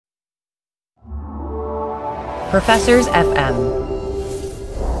Professors FM.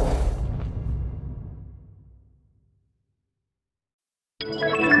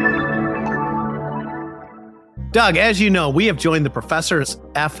 Doug, as you know, we have joined the Professors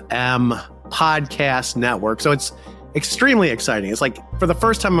FM podcast network. So it's extremely exciting. It's like, for the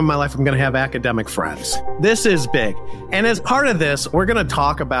first time in my life, I'm going to have academic friends. This is big. And as part of this, we're going to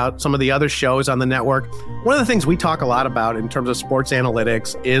talk about some of the other shows on the network. One of the things we talk a lot about in terms of sports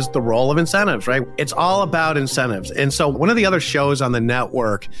analytics is the role of incentives, right? It's all about incentives. And so one of the other shows on the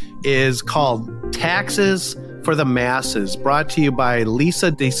network is called Taxes for the Masses, brought to you by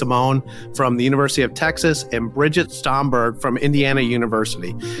Lisa DeSimone from the University of Texas and Bridget Stomberg from Indiana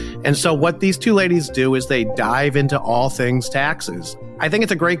University. And so what these two ladies do is they dive into all things taxes. I think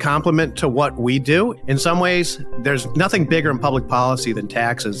it's a great compliment to what we do. In some ways, there's nothing bigger in public policy than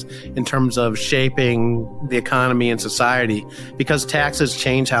taxes in terms of shaping the economy and society, because taxes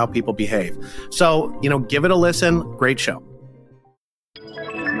change how people behave. So, give it a listen. Great show.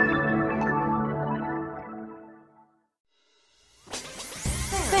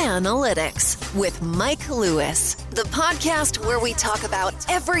 Analytics with Mike Lewis, the podcast where we talk about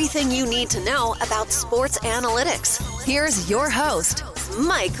everything you need to know about sports analytics. Here's your host,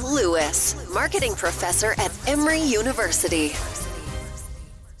 Mike Lewis, marketing professor at Emory University.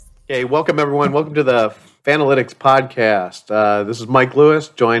 Okay, welcome everyone. Welcome to the Fanalytics podcast. This is Mike Lewis,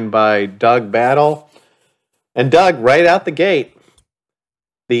 joined by Doug Battle. And Doug, right out the gate,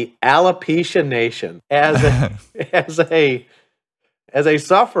 the alopecia nation. As a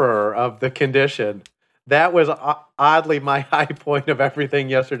sufferer of the condition, that was oddly my high point of everything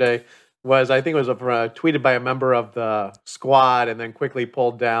yesterday. I think it was tweeted by a member of the squad and then quickly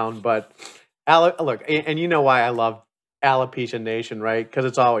pulled down. But look, and you know why I love Alopecia Nation, right? Because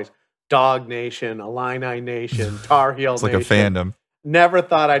it's always Dog Nation, Illini Nation, Tar Heel it's Nation. It's like a fandom. Never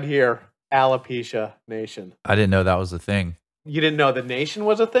thought I'd hear Alopecia Nation. I didn't know that was a thing. You didn't know the nation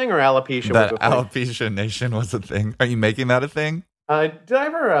was a thing, or alopecia was a thing? Alopecia Nation was a thing. Are you making that a thing? Did I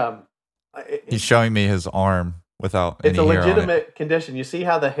ever? He's showing me his arm without any hair on it. It's a legitimate condition. You see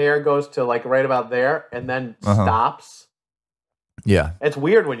how the hair goes to like right about there and then stops? Yeah. It's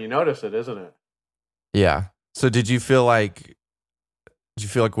weird when you notice it, isn't it? Yeah. So did you feel like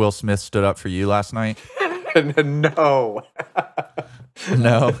Will Smith stood up for you last night? No.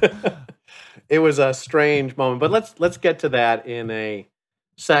 No. It was a strange moment, but let's get to that in a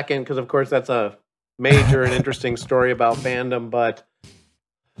second, because of course that's a major and interesting story about fandom. But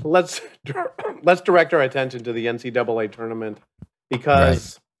let's direct our attention to the NCAA tournament,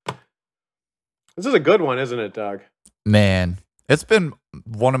 because This is a good one, isn't it, Doug? Man, it's been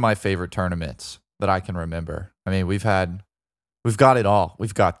one of my favorite tournaments that I can remember. I mean, we've got it all.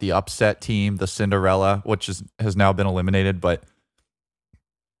 We've got the upset team, the Cinderella, which has now been eliminated, but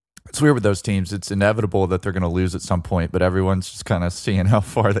it's weird with those teams. It's inevitable that they're going to lose at some point, but everyone's just kind of seeing how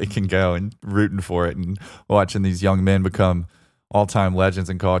far they can go and rooting for it and watching these young men become all-time legends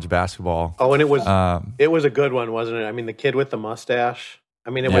in college basketball. Oh, and it was a good one, wasn't it? I mean, the kid with the mustache. I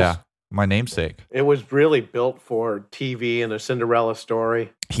mean, it was my namesake. It was really built for TV and a Cinderella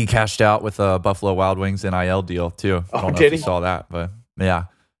story. He cashed out with a Buffalo Wild Wings NIL deal too. I don't know if you saw that, but yeah.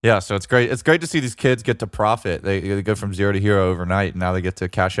 Yeah, so it's great. It's great to see these kids get to profit. They go from zero to hero overnight, and now they get to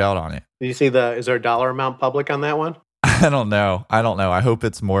cash out on it. Do you see is there a dollar amount public on that one? I don't know. I hope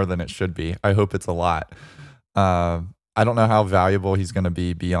it's more than it should be. I hope it's a lot. I don't know how valuable he's going to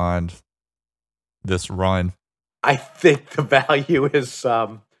be beyond this run. I think the value is,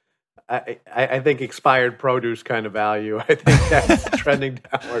 I think expired produce kind of value. I think that's trending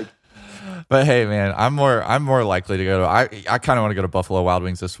downward. But hey, man, I'm more likely to go to. I kind of want to go to Buffalo Wild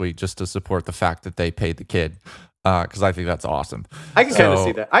Wings this week just to support the fact that they paid the kid, because I think that's awesome. I can kind of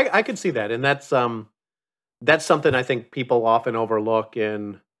see that. I could see that, and that's something I think people often overlook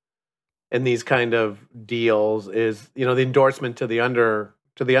in these kind of deals is, the endorsement to the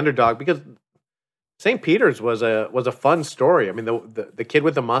underdog, because St. Peter's was a fun story. I mean, the kid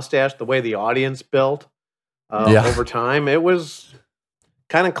with the mustache, the way the audience built over time, it was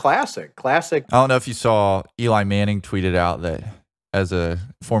kind of classic. I don't know if you saw Eli Manning tweeted out that as a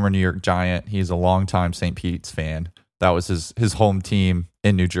former New York Giant, he's a longtime St. Pete's fan. That was his home team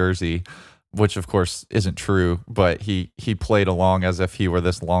in New Jersey, which of course isn't true, but he played along as if he were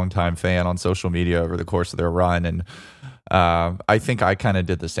this longtime fan on social media over the course of their run. And I think I kind of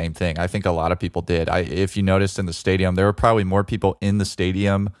did the same thing. I think a lot of people did. If you noticed in the stadium, there were probably more people in the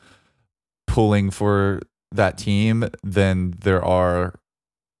stadium pulling for that team than there are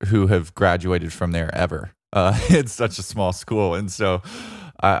who have graduated from there ever. It's such a small school. And so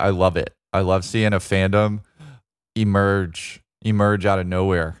I love it. I love seeing a fandom emerge emerge out of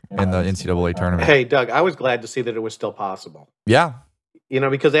nowhere in the NCAA tournament. Hey, Doug, I was glad to see that it was still possible. Yeah.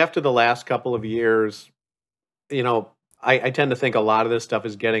 Because after the last couple of years, I tend to think a lot of this stuff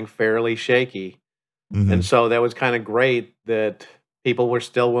is getting fairly shaky. Mm-hmm. And so that was kind of great that people were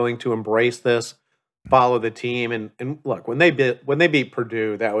still willing to embrace this, follow the team. And look, when they beat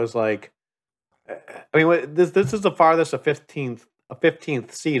Purdue, that was like, this is the farthest a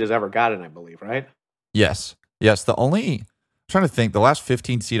 15th seed has ever gotten, I believe, right? Yes. I'm trying to think, the last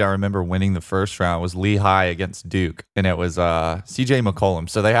 15 seed I remember winning the first round was Lehigh against Duke, and it was CJ McCollum.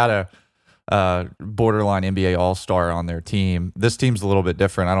 So they had a borderline NBA All-Star on their team. This team's a little bit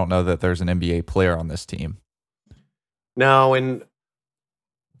different. I don't know that there's an NBA player on this team. No, and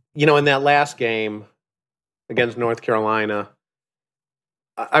in that last game against North Carolina,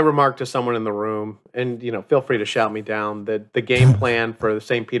 I remarked to someone in the room, and feel free to shout me down, that the game plan for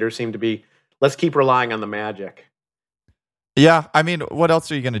St. Peter seemed to be, let's keep relying on the Magic. Yeah, I mean, what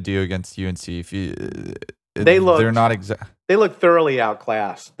else are you going to do against UNC if they look thoroughly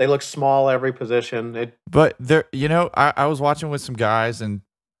outclassed. They look small every position. But they're, I was watching with some guys, and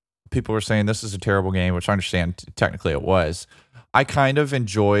people were saying this is a terrible game, which I understand technically it was. I kind of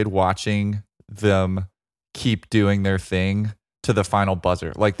enjoyed watching them keep doing their thing to the final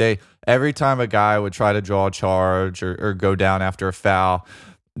buzzer. Like every time a guy would try to draw a charge or go down after a foul,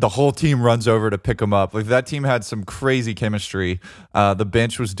 the whole team runs over to pick them up. Like that team had some crazy chemistry. The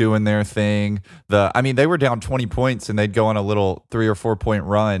bench was doing their thing. They were down 20 points and they'd go on a little 3 or 4 point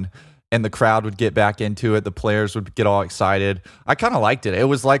run, and the crowd would get back into it. The players would get all excited. I kind of liked it. It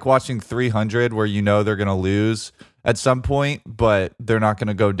was like watching 300, where they're going to lose at some point, but they're not going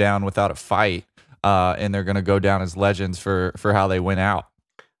to go down without a fight, and they're going to go down as legends for how they went out.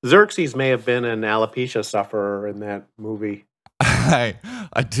 Xerxes may have been an alopecia sufferer in that movie. I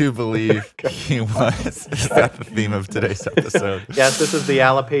do believe he was. Is that the theme of today's episode? Yes, this is the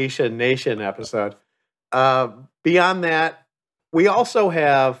Alopecia Nation episode. Beyond that, we also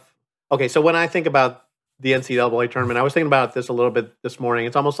have... Okay, so when I think about the NCAA tournament, I was thinking about this a little bit this morning.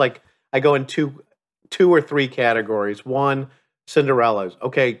 It's almost like I go in two or three categories. One, Cinderellas.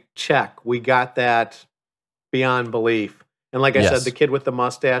 Okay, check. We got that beyond belief. And like I said, the kid with the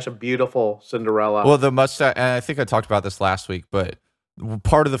mustache, a beautiful Cinderella. Well, the mustache, and I think I talked about this last week, but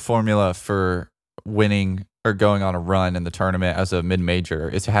part of the formula for winning or going on a run in the tournament as a mid-major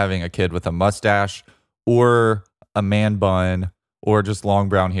is having a kid with a mustache or a man bun or just long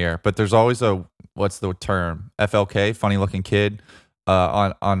brown hair. But there's always what's the term? FLK, funny looking kid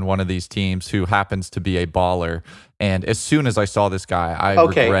on one of these teams who happens to be a baller. And as soon as I saw this guy, I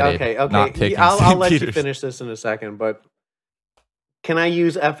regretted not picking I'll let you finish this in a second, but can I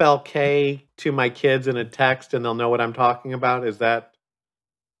use FLK to my kids in a text and they'll know what I'm talking about? Is that...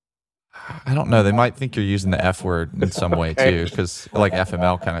 I don't know. They might think you're using the F word in some way too, because like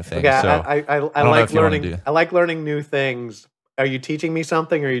FML kind of thing. Okay, so I like learning. I like learning new things. Are you teaching me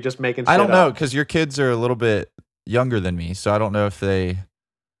something, or are you just making? I don't know, because your kids are a little bit younger than me, so I don't know if they.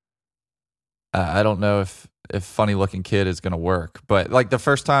 I don't know if funny looking kid is going to work, but like the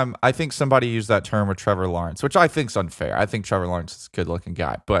first time, I think somebody used that term with Trevor Lawrence, which I think's unfair. I think Trevor Lawrence is a good looking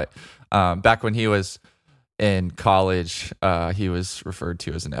guy, but back when he was in college, he was referred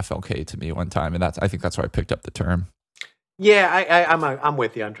to as an FLK to me one time, and I think that's why I picked up the term. Yeah, I'm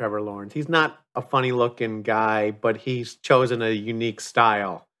with you on Trevor Lawrence. He's not a funny looking guy, but he's chosen a unique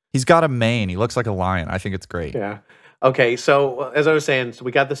style. He's got a mane. He looks like a lion. I think it's great. Yeah. Okay, so as I was saying,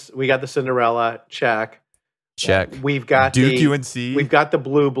 we got the Cinderella check. We've got Duke UNC. We've got the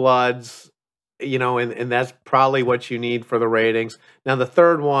Blue Bloods, and that's probably what you need for the ratings. Now the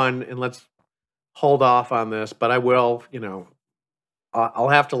third one, and let's hold off on this, but I will, I'll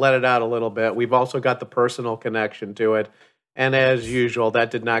have to let it out a little bit. We've also got the personal connection to it. And as usual,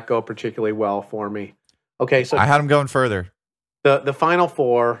 that did not go particularly well for me. Okay, so I had him going further. The Final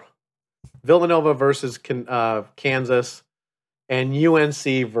Four, Villanova versus Kansas, and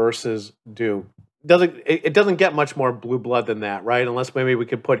UNC versus Duke. It doesn't get much more blue blood than that, right? Unless maybe we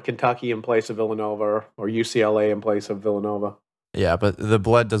could put Kentucky in place of Villanova or UCLA in place of Villanova. Yeah, but the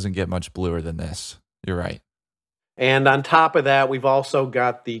blood doesn't get much bluer than this. You're right. And on top of that, we've also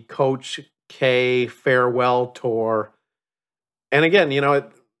got the Coach K farewell tour. And again,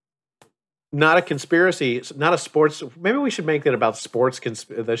 not a conspiracy, not a sports. Maybe we should make it about sports.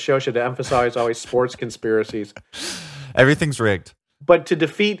 The show should emphasize always sports conspiracies. Everything's rigged. But to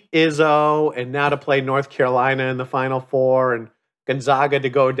defeat Izzo and now to play North Carolina in the Final Four and Gonzaga to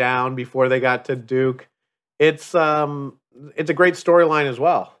go down before they got to Duke, it's a great storyline as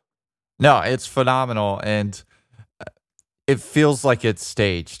well. No, it's phenomenal. And it feels like it's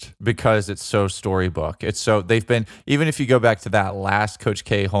staged because it's so storybook. They've been, even if you go back to that last Coach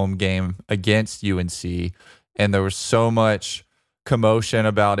K home game against UNC, and there was so much commotion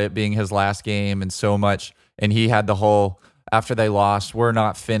about it being his last game and he had the whole, after they lost, we're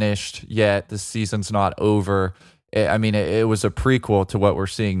not finished yet, the season's not over. It was a prequel to what we're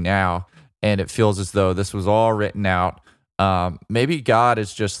seeing now, and it feels as though this was all written out. Maybe God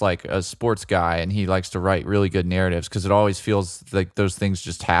is just like a sports guy and he likes to write really good narratives because it always feels like those things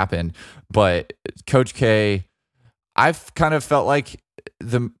just happen. But Coach K, I've kind of felt like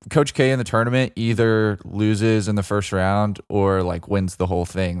the Coach K in the tournament either loses in the first round or like wins the whole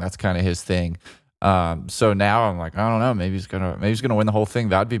thing. That's kind of his thing. So now I'm like, I don't know, maybe he's gonna win the whole thing.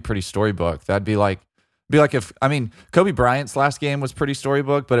 That'd be pretty storybook. That'd be like if, Kobe Bryant's last game was pretty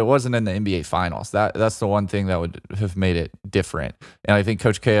storybook, but it wasn't in the NBA Finals. That's the one thing that would have made it different. And I think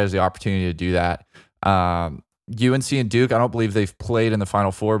Coach K has the opportunity to do that. UNC and Duke, I don't believe they've played in the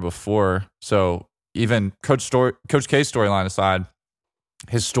Final Four before. So even Coach K's storyline aside,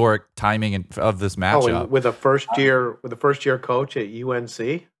 historic timing of this matchup with a first year coach at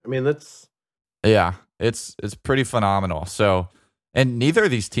UNC. It's pretty phenomenal. So. And neither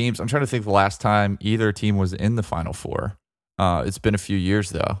of these teams, I'm trying to think the last time either team was in the Final Four. It's been a few years,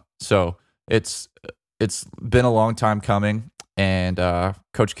 though. So it's been a long time coming, and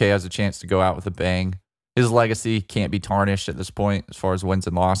Coach K has a chance to go out with a bang. His legacy can't be tarnished at this point as far as wins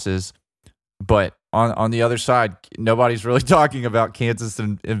and losses. But on the other side, nobody's really talking about Kansas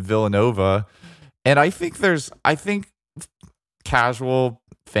and Villanova. And I think casual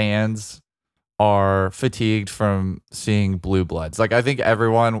fans are fatigued from seeing blue bloods. Like, I think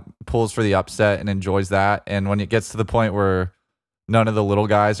everyone pulls for the upset and enjoys that. And when it gets to the point where none of the little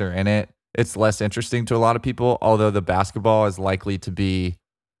guys are in it, it's less interesting to a lot of people, although the basketball is likely to be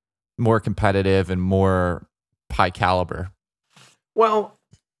more competitive and more high caliber. Well,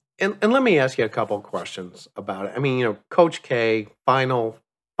 and let me ask you a couple of questions about it. Coach K, Final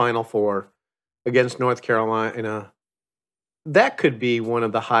Four against North Carolina, that could be one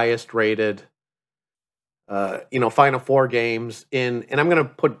of the highest rated Final Four games and I'm going to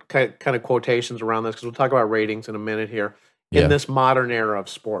put kind of quotations around this because we'll talk about ratings in a minute here, in this modern era of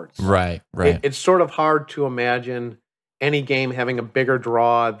sports. Right. It's sort of hard to imagine any game having a bigger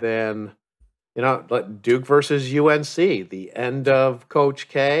draw than, like Duke versus UNC, the end of Coach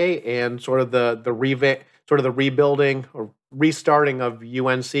K and sort of the rebuilding or restarting of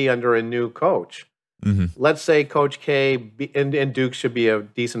UNC under a new coach. Mm-hmm. Let's say Coach K and Duke should be a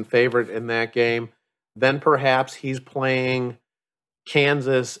decent favorite in that game. Then perhaps he's playing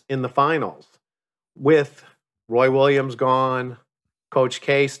Kansas in the finals with Roy Williams gone, Coach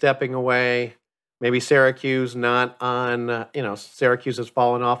K stepping away, maybe Syracuse not on, Syracuse has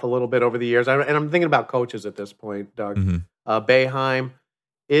fallen off a little bit over the years. And I'm thinking about coaches at this point, Doug. Mm-hmm. Boeheim,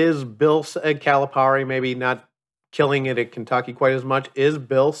 is Bill Calipari maybe not killing it at Kentucky quite as much? Is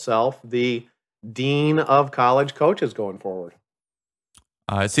Bill Self the dean of college coaches going forward?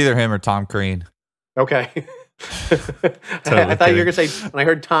 It's either him or Tom Crean. Okay. Totally I thought you were going to say, when I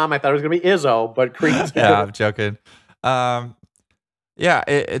heard Tom, I thought it was going to be Izzo, but Crean's Yeah, I'm joking.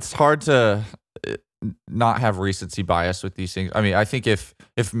 It's hard to not have recency bias with these things. I think if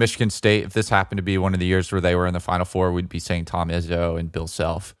Michigan State, if this happened to be one of the years where they were in the Final Four, we'd be saying Tom Izzo and Bill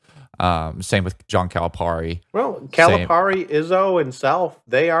Self. Same with John Calipari. Well, Calipari, Izzo, and Self,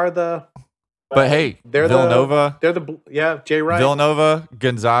 they are the... But hey, they're Villanova. Jay Wright. Villanova,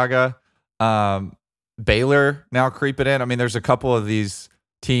 Gonzaga, Baylor now creeping in. There's a couple of these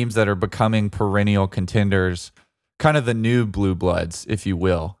teams that are becoming perennial contenders, kind of the new blue bloods, if you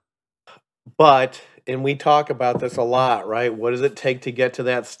will. But, and we talk about this a lot, right? What does it take to get to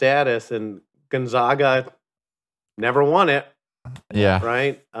that status? And Gonzaga never won it. Yeah.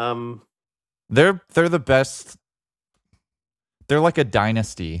 Right? They're the best. They're like a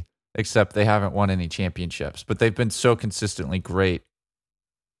dynasty, except they haven't won any championships. But they've been so consistently great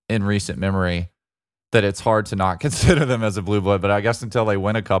in recent memory that it's hard to not consider them as a blue blood. But I guess until they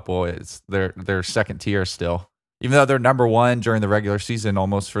win a couple, it's they're second tier still, even though they're number one during the regular season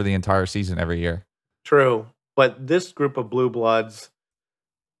almost for the entire season every year. True. But this group of blue bloods,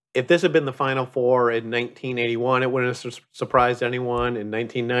 if this had been the Final Four in 1981, it wouldn't have surprised anyone. In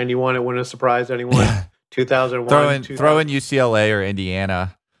 1991, it wouldn't have surprised anyone. 2001. Throw in UCLA or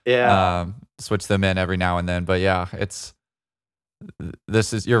Indiana. Yeah. Switch them in every now and then. But yeah,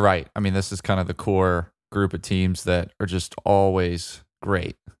 you're right. This is kind of the core group of teams that are just always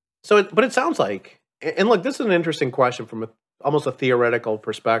great. But it sounds like, and look, this is an interesting question from almost a theoretical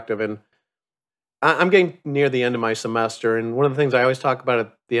perspective. And I'm getting near the end of my semester. And one of the things I always talk about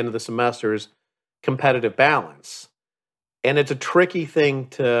at the end of the semester is competitive balance. And it's a tricky thing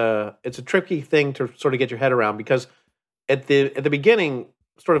to sort of get your head around, because at the beginning,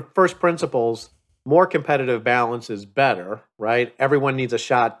 sort of first principles, more competitive balance is better, right? Everyone needs a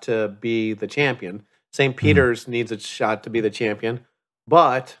shot to be the champion. St. Peter's needs a shot to be the champion.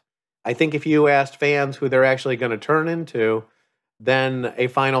 But I think if you asked fans who they're actually going to turn into, then a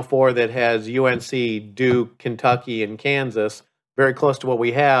Final Four that has UNC, Duke, Kentucky, and Kansas, very close to what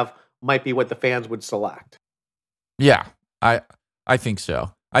we have, might be what the fans would select. Yeah, I think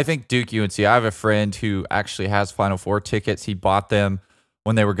so. I think Duke, UNC. I have a friend who actually has Final Four tickets. He bought them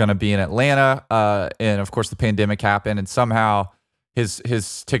when they were going to be in Atlanta, and of course the pandemic happened, and somehow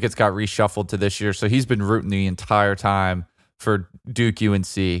his tickets got reshuffled to this year. So he's been rooting the entire time for Duke,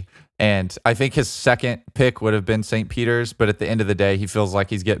 UNC. And I think his second pick would have been St. Peter's, but at the end of the day, he feels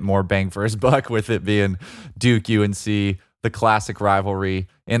like he's getting more bang for his buck with it being Duke, UNC, the classic rivalry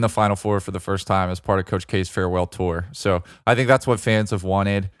in the Final Four for the first time as part of Coach K's farewell tour. So I think that's what fans have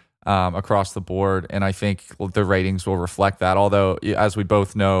wanted across the board, and I think the ratings will reflect that. Although, as we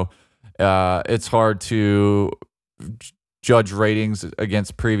both know, it's hard to judge ratings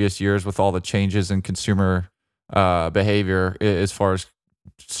against previous years with all the changes in consumer behavior as far as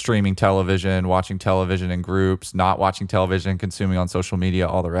streaming television, watching television in groups, not watching television, consuming on social media,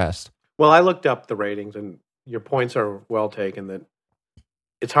 all the rest. Well, I looked up the ratings, and your points are well taken, that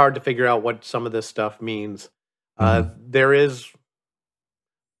it's hard to figure out what some of this stuff means. There is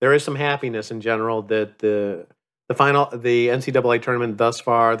some happiness in general that the NCAA tournament thus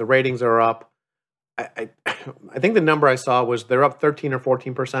far, the ratings are up. I think the number I saw was they're up 13 or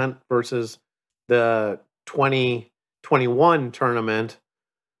 14% versus the 2021 tournament.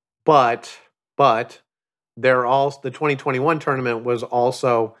 But they're also, the 2021 tournament was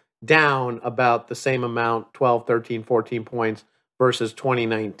also down about the same amount, 12, 13, 14 points versus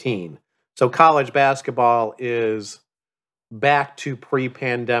 2019. So college basketball is back to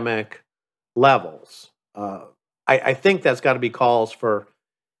pre-pandemic levels. I think that's got to be cause for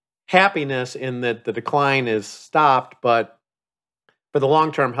happiness in that the decline is stopped, but for the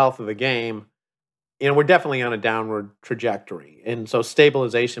long-term health of the game, we're definitely on a downward trajectory. And so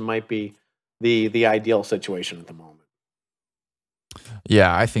stabilization might be the ideal situation at the moment.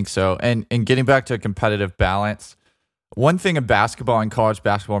 Yeah, I think so. And getting back to competitive balance, one thing in basketball and college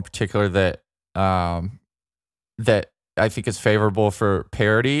basketball in particular that I think is favorable for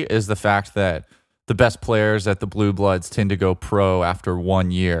parity is the fact that the best players at the Blue Bloods tend to go pro after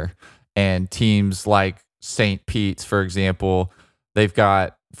 1 year. And teams like St. Pete's, for example, they've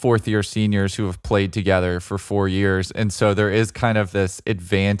got fourth-year seniors who have played together for 4 years. And so there is kind of this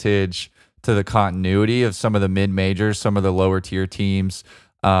advantage to the continuity of some of the mid-majors, some of the lower-tier teams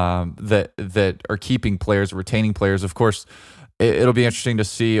that are keeping players, retaining players. Of course, it'll be interesting to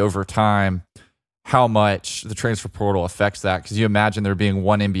see over time how much the transfer portal affects that, because you imagine there being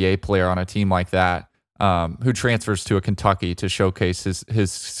one NBA player on a team like that who transfers to a Kentucky to showcase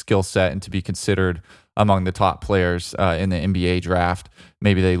his skill set and to be considered among the top players in the NBA draft.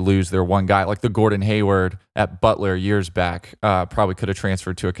 Maybe they lose their one guy, like the Gordon Hayward at Butler years back, probably could have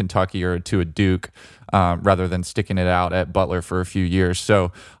transferred to a Kentucky or to a Duke rather than sticking it out at Butler for a few years.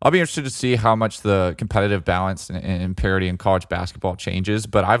 So I'll be interested to see how much the competitive balance and parity in college basketball changes.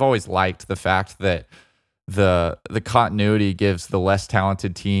 But I've always liked the fact that the continuity gives the less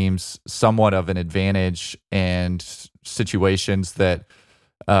talented teams somewhat of an advantage and situations that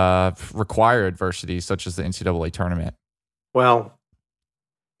require adversity, such as the NCAA tournament. Well,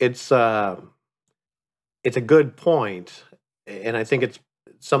 it's a good point, and I think it's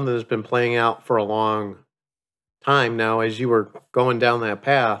something that's been playing out for a long time now. As you were going down that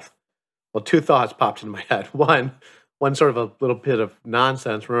path, well, two thoughts popped in my head. One sort of a little bit of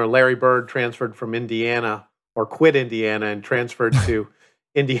nonsense. Remember, Larry Bird transferred from Indiana, or quit Indiana and transferred to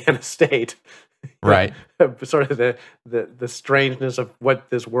Indiana State. Right. Sort of the strangeness of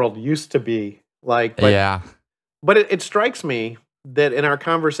what this world used to be like. But, yeah. But it strikes me that in our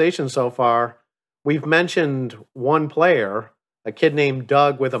conversation so far, we've mentioned one player, a kid named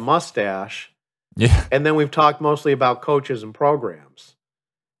Doug with a mustache. Yeah. And then we've talked mostly about coaches and programs.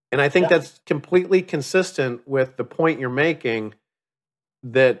 And I think that's completely consistent with the point you're making,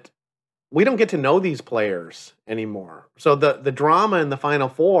 that we don't get to know these players anymore. So the drama in the Final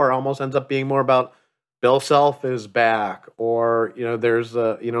Four almost ends up being more about Bill Self is back, or there's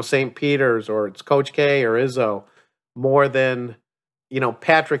St. Peter's, or it's Coach K or Izzo, more than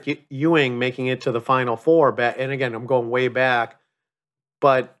Patrick Ewing making it to the Final Four. And again, I'm going way back,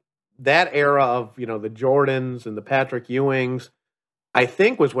 but that era of the Jordans and the Patrick Ewings, I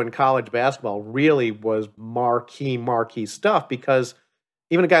think, was when college basketball really was marquee stuff, because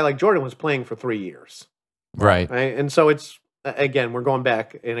even a guy like Jordan was playing for 3 years. Right. And so it's, again, we're going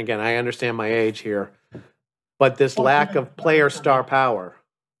back. And again, I understand my age here, but this lack of player star power.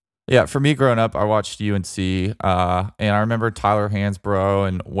 Yeah, for me growing up, I watched UNC, and I remember Tyler Hansbrough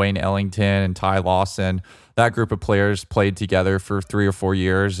and Wayne Ellington and Ty Lawson. That group of players played together for 3 or 4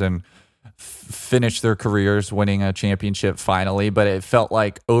 years and finished their careers winning a championship finally. But it felt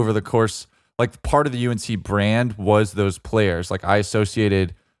like over the course, like part of the UNC brand was those players. Like I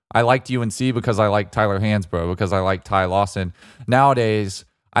liked UNC because I liked Tyler Hansbrough, because I liked Ty Lawson. Nowadays,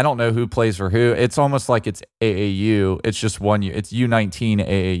 I don't know who plays for who. It's almost like it's AAU. It's just one year. It's U19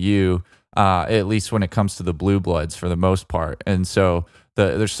 AAU, at least when it comes to the Blue Bloods for the most part. And so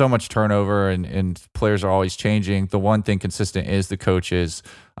there's so much turnover and players are always changing. The one thing consistent is the coaches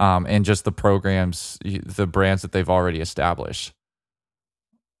and just the programs, the brands that they've already established.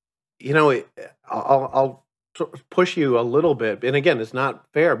 I'll push you a little bit. And again, it's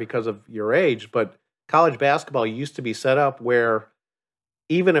not fair because of your age, but college basketball used to be set up where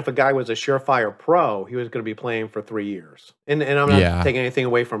even if a guy was a surefire pro, he was going to be playing for 3 years. And I'm not taking anything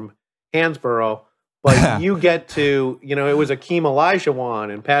away from Hansborough, but you get to, it was Akeem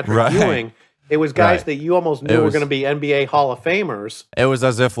Olajuwon and Patrick Ewing. It was guys that you almost knew were going to be NBA Hall of Famers. It was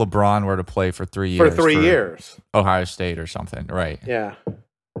as if LeBron were to play for 3 years. For 3 years. Ohio State or something, right? Yeah.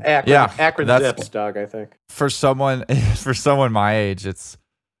 Akron Zips, Doug, I think. For someone my age, it's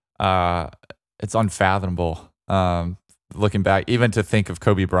unfathomable. Looking back, even to think of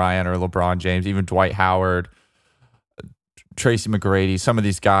Kobe Bryant or LeBron James, even Dwight Howard, Tracy McGrady, some of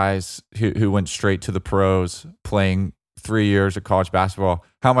these guys who went straight to the pros playing 3 years of college basketball,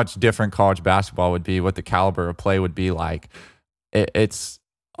 how much different college basketball would be, what the caliber of play would be like. It's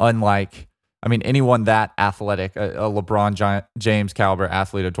unlike, anyone that athletic, a LeBron James caliber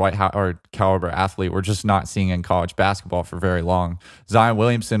athlete, a Dwight Howard caliber athlete, we're just not seeing in college basketball for very long. Zion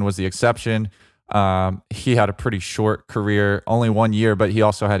Williamson was the exception. He had a pretty short career, only 1 year, but he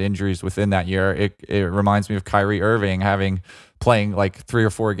also had injuries within that year. It reminds me of Kyrie Irving playing like 3 or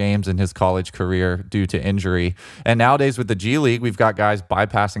 4 games in his college career due to injury. And nowadays with the G League, we've got guys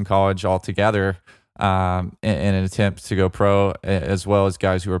bypassing college altogether in an attempt to go pro, as well as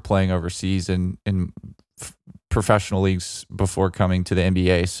guys who are playing overseas in professional leagues before coming to the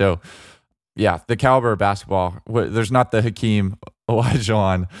NBA. So yeah, the caliber of basketball, there's not the Hakeem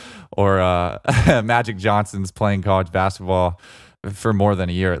Olajuwon or Magic Johnson's playing college basketball for more than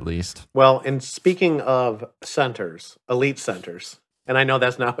a year at least. Well, and speaking of centers, elite centers, and I know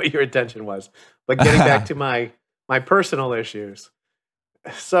that's not what your intention was, but getting back to my personal issues.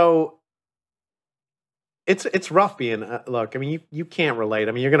 So it's rough being, look, you can't relate.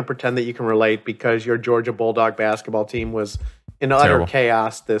 You're going to pretend that you can relate because your Georgia Bulldog basketball team was in utter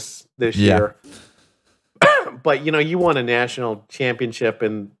chaos this year. But, you won a national championship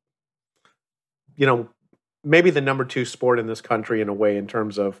and, maybe the number 2 sport in this country in a way in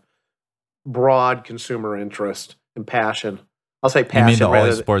terms of broad consumer interest and passion. I'll say passion. You mean the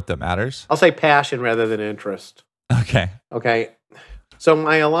only sport that matters? I'll say passion rather than interest. Okay. So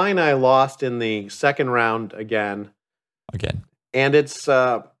my Illini lost in the second round again. And it's,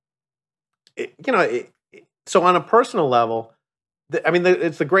 so on a personal level,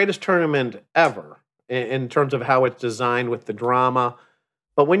 it's the greatest tournament ever in terms of how it's designed with the drama.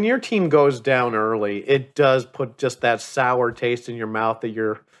 But when your team goes down early, it does put just that sour taste in your mouth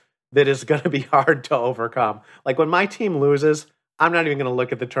that is going to be hard to overcome. Like when my team loses, I'm not even going to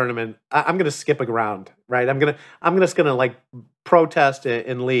look at the tournament. I'm going to skip a round, right? I'm just going to like protest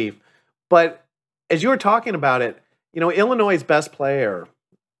and leave. But as you were talking about it, Illinois' best player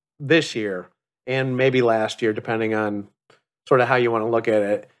this year and maybe last year, depending on sort of how you want to look at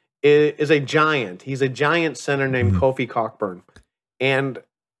it, is a giant. He's a giant center named Kofi Cockburn. And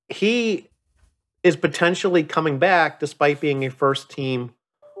he is potentially coming back despite being a first-team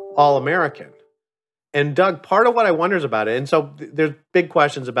All-American. And Doug, part of what I wonders about it, and so there's big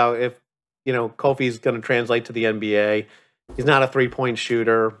questions about if, Kofi's going to translate to the NBA. He's not a three-point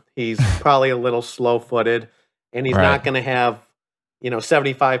shooter. He's probably a little slow-footed, and he's not going to have,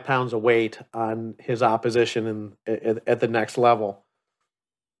 75 pounds of weight on his opposition at the next level.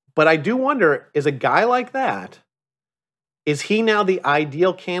 But I do wonder, is a guy like that, is he now the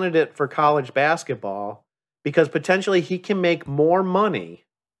ideal candidate for college basketball? Because potentially he can make more money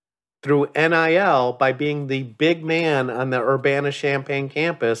through NIL by being the big man on the Urbana-Champaign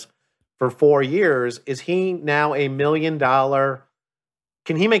campus for 4 years. Is he now $1 million?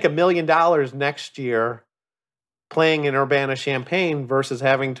 Can he make $1 million next year playing in Urbana-Champaign versus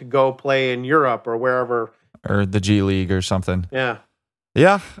having to go play in Europe or wherever? Or the G League or something. Yeah.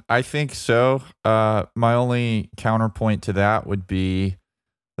 Yeah, I think so. My only counterpoint to that would be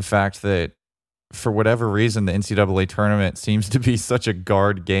the fact that for whatever reason, the NCAA tournament seems to be such a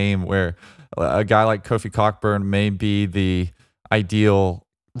guard game where a guy like Kofi Cockburn may be the ideal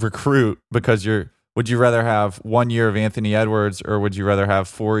recruit because would you rather have 1 year of Anthony Edwards or would you rather have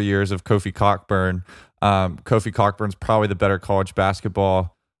 4 years of Kofi Cockburn? Kofi Cockburn's probably the better college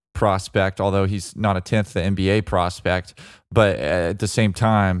basketball prospect, although he's not a 10th the NBA prospect. But at the same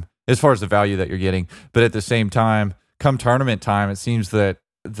time, as far as the value that you're getting, but at the same time, come tournament time, it seems that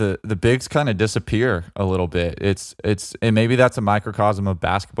the bigs kind of disappear a little bit. And maybe that's a microcosm of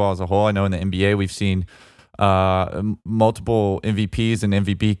basketball as a whole. I know in the NBA we've seen multiple MVPs and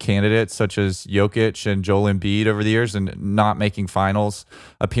MVP candidates such as Jokic and Joel Embiid over the years and not making finals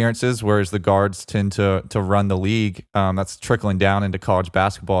appearances, whereas the guards tend to run the league. That's trickling down into college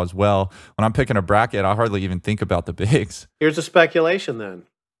basketball as well. When I'm picking a bracket, I hardly even think about the bigs. Here's a speculation then.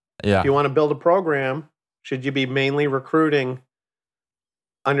 Yeah. If you want to build a program, should you be mainly recruiting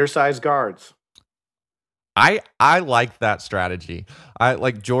undersized guards? I like that strategy. I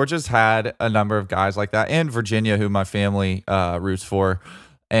like Georgia's had a number of guys like that, and Virginia, who my family roots for.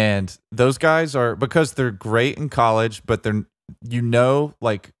 And those guys are, because they're great in college, but they're,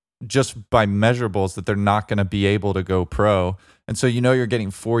 like just by measurables that they're not going to be able to go pro. And so you're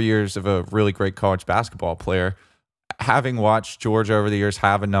getting 4 years of a really great college basketball player. Having watched Georgia over the years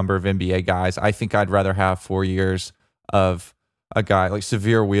have a number of NBA guys, I think I'd rather have 4 years of a guy like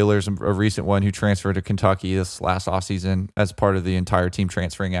Severe Wheeler's a recent one who transferred to Kentucky this last offseason as part of the entire team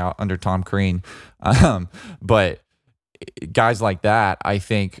transferring out under Tom Crean. But guys like that, I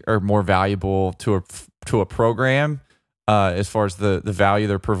think, are more valuable to a program as far as the value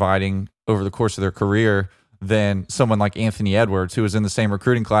they're providing over the course of their career than someone like Anthony Edwards, who was in the same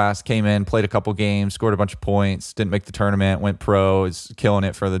recruiting class, came in, played a couple games, scored a bunch of points, didn't make the tournament, went pro, is killing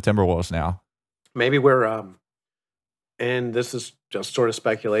it for the Timberwolves now. Maybe we're and this is just sort of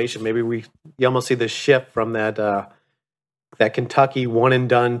speculation. Maybe you almost see this shift from that Kentucky one and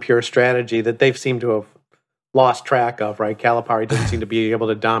done pure strategy that they've seemed to have lost track of. Right, Calipari doesn't seem to be able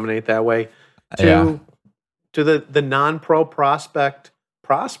to dominate that way. To the non-pro prospects.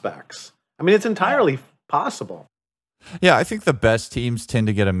 I mean, it's entirely possible. Yeah, I think the best teams tend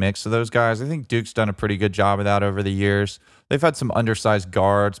to get a mix of those guys. I think Duke's done a pretty good job of that over the years. They've had some undersized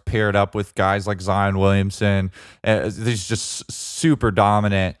guards paired up with guys like Zion Williamson. These just super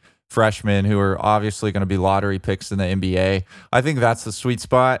dominant freshmen who are obviously going to be lottery picks in the NBA. I think that's the sweet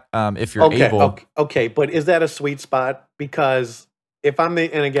spot if you're able. Okay, but is that a sweet spot? Because if I'm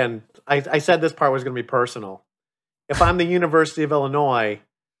and again, I said this part was going to be personal. If I'm the University of Illinois,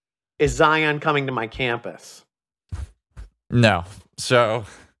 is Zion coming to my campus? No. So,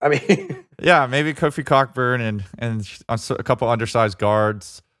 I mean, yeah, maybe Kofi Cockburn and a couple undersized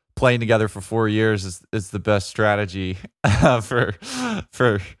guards playing together for 4 years is the best strategy for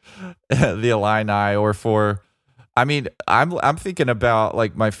the Illini or for. I mean, I'm thinking about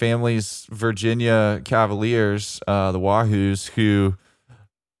like my family's Virginia Cavaliers, the Wahoos, who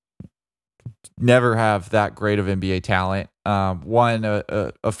never have that great of NBA talent. Won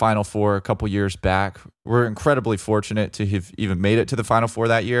a Final Four a couple years back. We're incredibly fortunate to have even made it to the Final Four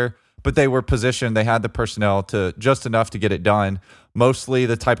that year, but they were positioned, they had the personnel to just enough to get it done. Mostly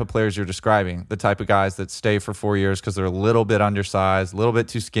the type of players you're describing, the type of guys that stay for 4 years because they're a little bit undersized, a little bit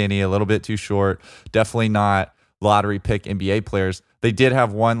too skinny, a little bit too short, definitely not lottery pick NBA players. They did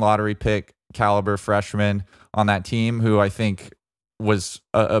have one lottery pick caliber freshman on that team who I think was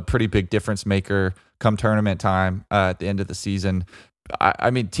a pretty big difference maker come tournament time at the end of the season.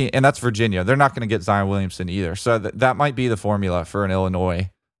 I mean, and that's Virginia. They're not going to get Zion Williamson either. So that might be the formula for an Illinois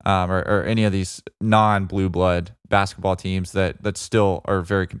or any of these non-blue blood basketball teams that still are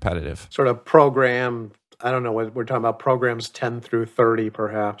very competitive. Sort of program, I don't know what we're talking about, programs 10 through 30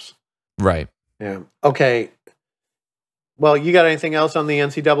 perhaps. Right. Yeah. Okay. Well, you got anything else on the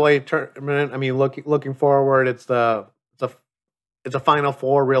NCAA tournament? I mean, looking forward, it's a Final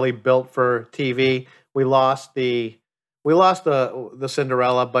Four really built for TV. We lost the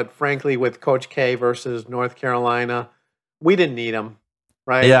Cinderella, but frankly, with Coach K versus North Carolina, we didn't need him,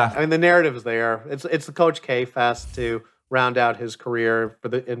 right? Yeah. I mean, the narrative's there. It's the Coach K fest to round out his career for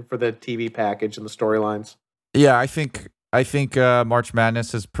the TV package and the storylines. Yeah, I think March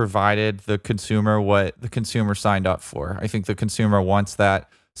Madness has provided the consumer what the consumer signed up for. I think the consumer wants that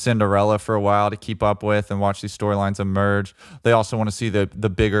Cinderella for a while to keep up with and watch these storylines emerge. They also want to see the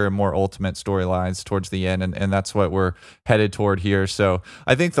bigger and more ultimate storylines towards the end, and that's what we're headed toward here. So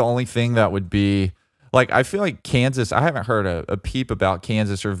I think the only thing that would be like, I feel like Kansas, I haven't heard a peep about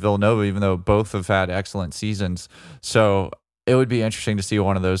Kansas or Villanova, even though both have had excellent seasons. So it would be interesting to see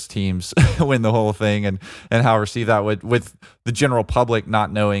one of those teams win the whole thing, and how receive that with the general public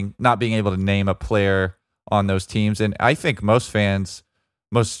not being able to name a player on those teams. And I think most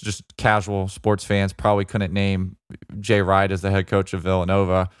just casual sports fans probably couldn't name Jay Wright as the head coach of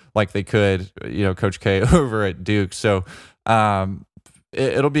Villanova like they could, Coach K over at Duke. So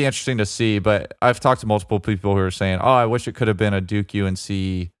it'll be interesting to see. But I've talked to multiple people who are saying, "Oh, I wish it could have been a Duke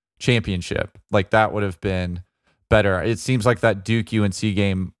UNC championship. Like that would have been better." It seems like that Duke UNC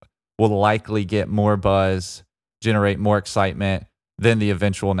game will likely get more buzz, generate more excitement than the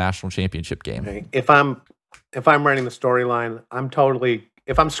eventual national championship game. Okay. If I'm writing the storyline,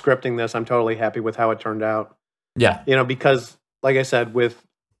 if I'm scripting this, I'm totally happy with how it turned out. Yeah. Because like I said, with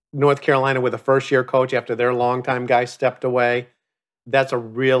North Carolina, with a first-year coach after their longtime guy stepped away, that's a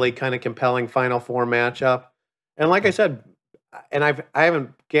really kind of compelling Final Four matchup. And like I said, and I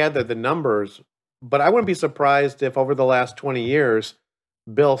haven't gathered the numbers, but I wouldn't be surprised if over the last 20 years,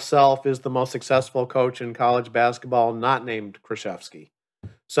 Bill Self is the most successful coach in college basketball, not named Krzyzewski.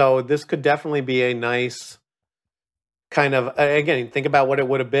 So this could definitely be a nice kind of, again, think about what it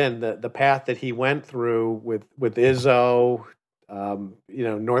would have been, the path that he went through with Izzo,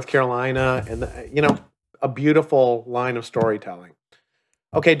 North Carolina, and a beautiful line of storytelling.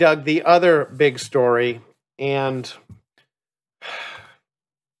 Okay, Doug, the other big story, and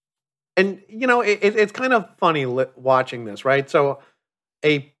it's kind of funny watching this, right? So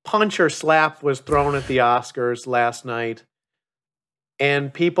a punch or slap was thrown at the Oscars last night,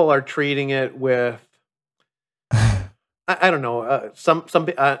 and people are treating it with, I don't know, some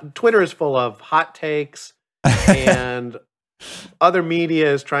Twitter is full of hot takes, and other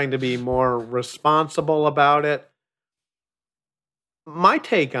media is trying to be more responsible about it. My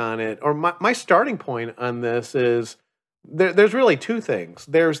take on it, or my starting point on this is there's really two things.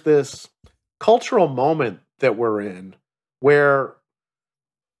 There's this cultural moment that we're in where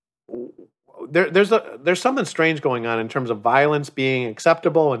there's something strange going on in terms of violence being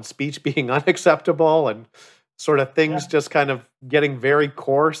acceptable and speech being unacceptable, and sort of things just kind of getting very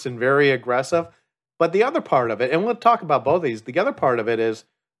coarse and very aggressive. But the other part of it, and we'll talk about both of these, the other part of it is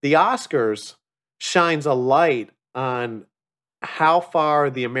the Oscars shines a light on how far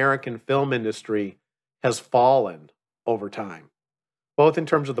the American film industry has fallen over time, both in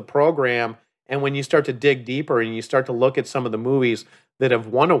terms of the program and when you start to dig deeper and you start to look at some of the movies that have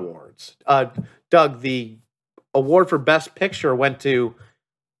won awards. Doug, the award for Best Picture went to,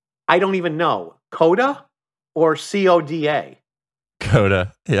 I don't even know, Coda or CODA?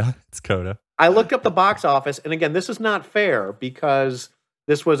 Coda. Yeah, it's Coda. I looked up the box office, and again, this is not fair because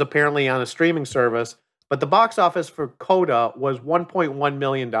this was apparently on a streaming service, but the box office for Coda was $1.1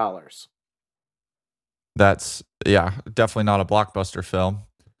 million. That's, definitely not a blockbuster film.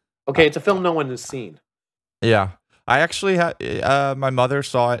 Okay, it's a film no one has seen. Yeah. I actually had, my mother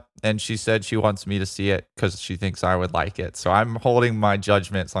saw it, and she said she wants me to see it because she thinks I would like it. So I'm holding my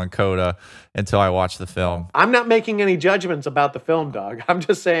judgments on Coda until I watch the film. I'm not making any judgments about the film, Doug. I'm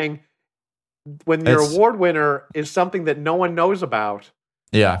just saying when your award winner is something that no one knows about,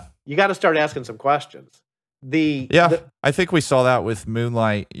 you got to start asking some questions. I think we saw that with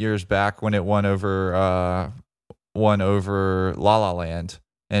Moonlight years back when it won over La La Land,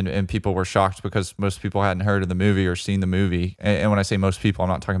 and people were shocked because most people hadn't heard of the movie or seen the movie. And when I say most people, I'm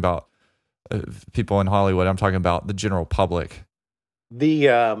not talking about people in Hollywood. I'm talking about the general public.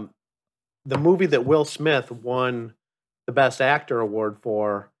 The movie that Will Smith won the Best Actor award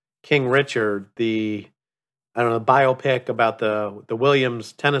for, King Richard, the biopic about the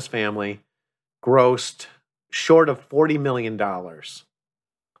Williams tennis family, grossed short of $40 million.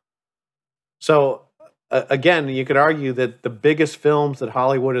 So again, you could argue that the biggest films that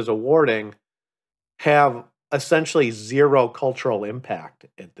Hollywood is awarding have essentially zero cultural impact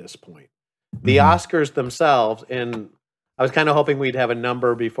at this point. The Oscars themselves, and I was kind of hoping we'd have a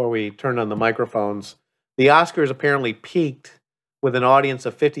number before we turned on the microphones. The Oscars apparently peaked with an audience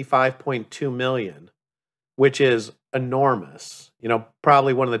of 55.2 million, which is enormous.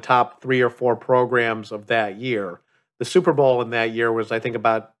 Probably one of the top 3 or 4 programs of that year. The Super Bowl in that year was, I think,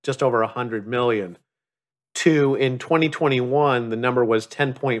 about just over 100 million. In 2021, the number was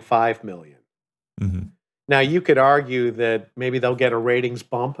 10.5 million. Mm-hmm. Now, you could argue that maybe they'll get a ratings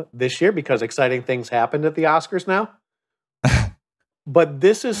bump this year because exciting things happened at the Oscars now. But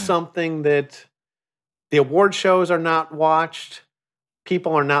this is something that the award shows are not watched.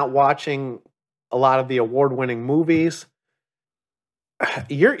 People are not watching a lot of the award-winning movies.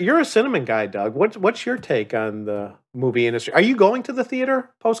 You're a cinema guy, Doug. What's your take on the movie industry? Are you going to the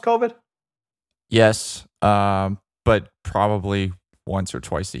theater post-COVID? Yes, but probably once or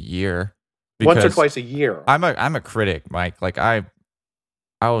twice a year. once or twice a year. I'm a critic, Mike. Like I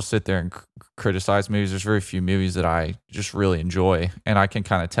will sit there and criticize movies. There's very few movies that I just really enjoy, and I can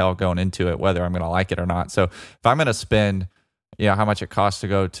kind of tell going into it whether I'm going to like it or not. So if I'm going to spend, how much it costs to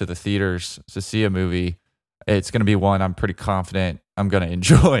go to the theaters to see a movie, it's going to be one I'm pretty confident I'm going to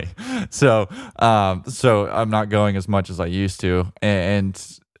enjoy. So I'm not going as much as I used to. And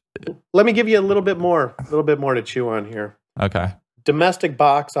let me give you a little bit more to chew on here. Okay. Domestic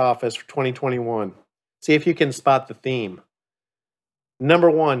box office for 2021. See if you can spot the theme.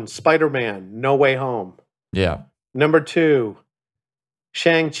 Number 1, Spider-Man, No Way Home. Yeah. Number 2,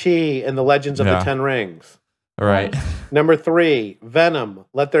 Shang-Chi and the Legends of the Ten Rings. Right. Number 3, Venom,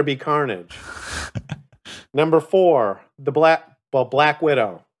 Let There Be Carnage. Number 4, Black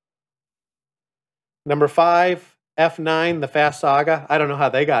Widow. Number 5, F9, The Fast Saga. I don't know how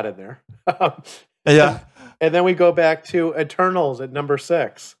they got in there. Yeah. And then we go back to Eternals at number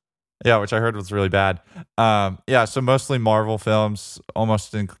 6. Yeah, which I heard was really bad. So mostly Marvel films,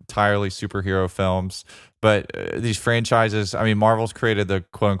 almost entirely superhero films. But these franchises, I mean, Marvel's created the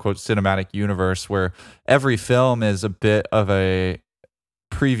quote-unquote cinematic universe where every film is a bit of a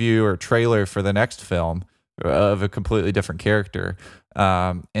preview or trailer for the next film of a completely different character.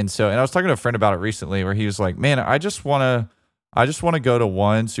 And I was talking to a friend about it recently where he was like, man, I just want to go to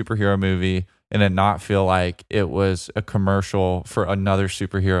one superhero movie and then not feel like it was a commercial for another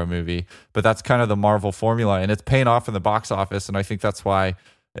superhero movie. But that's kind of the Marvel formula, and it's paying off in the box office. And I think that's why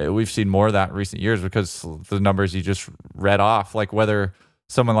we've seen more of that in recent years, because the numbers you just read off, like whether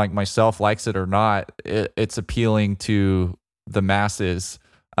someone like myself likes it or not, it's appealing to the masses,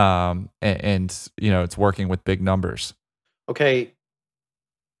 and it's working with big numbers. Okay.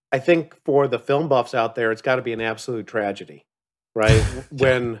 I think for the film buffs out there, it's got to be an absolute tragedy, right?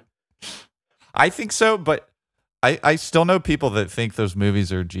 When I think so, but I still know people that think those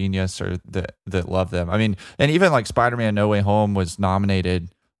movies are genius or that love them. I mean, and even like Spider-Man No Way Home was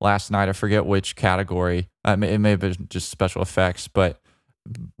nominated last night. I forget which category. It may have been just special effects, but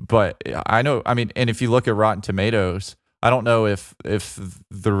I know. I mean, and if you look at Rotten Tomatoes, I don't know if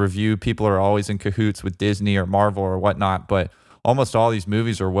the review people are always in cahoots with Disney or Marvel or whatnot, but almost all these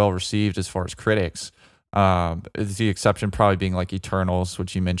movies are well received as far as critics. The exception probably being like Eternals,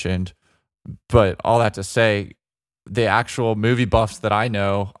 which you mentioned. But all that to say, the actual movie buffs that I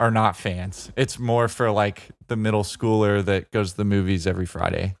know are not fans. It's more for like the middle schooler that goes to the movies every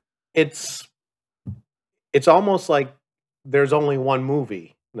Friday. It's almost like there's only one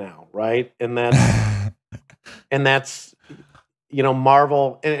movie now, right? And that's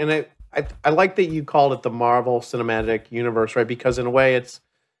Marvel. And I like that you called it the Marvel Cinematic Universe, right? Because in a way, it's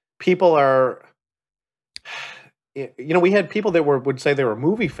people are. We had people that would say they were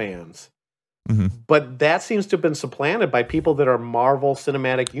movie fans. Mm-hmm. But that seems to have been supplanted by people that are Marvel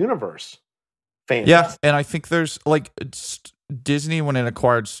Cinematic Universe fans. Yeah, and I think there's like Disney, when it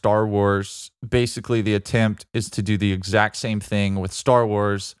acquired Star Wars, basically the attempt is to do the exact same thing with Star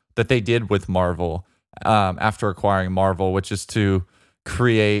Wars that they did with Marvel after acquiring Marvel, which is to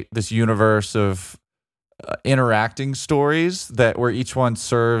create this universe of interacting stories where each one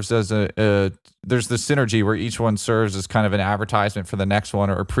serves as there's the synergy where each one serves as kind of an advertisement for the next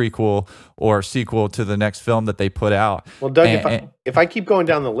one, or a prequel or sequel to the next film that they put out. Well, Doug, if I keep going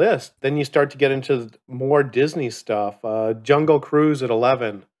down the list, then you start to get into more Disney stuff. Jungle Cruise at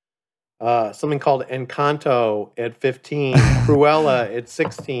 11, something called Encanto at 15, Cruella at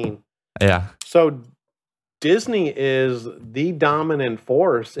 16. Yeah. So Disney is the dominant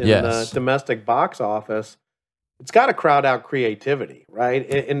force in the domestic box office. It's got to crowd out creativity, right?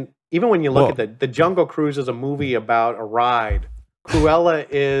 And even when you look at the Jungle Cruise is a movie about a ride. Cruella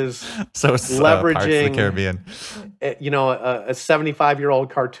is leveraging Pirates of the Caribbean. A 75-year-old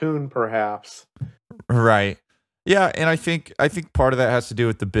cartoon, perhaps. Right. Yeah, and I think part of that has to do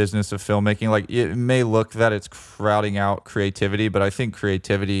with the business of filmmaking. Like, it may look that it's crowding out creativity, but I think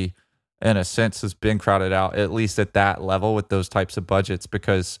creativity, in a sense, has been crowded out, at least at that level with those types of budgets,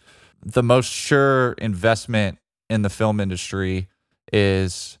 because the most sure investment in the film industry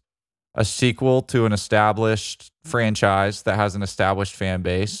is a sequel to an established franchise that has an established fan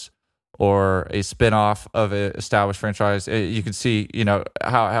base, or a spin-off of an established franchise. You can see,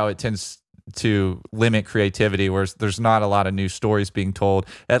 how it tends to limit creativity, where there's not a lot of new stories being told,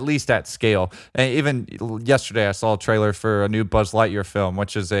 at least at scale. And even yesterday, I saw a trailer for a new Buzz Lightyear film,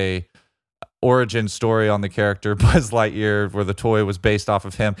 which is a origin story on the character Buzz Lightyear, where the toy was based off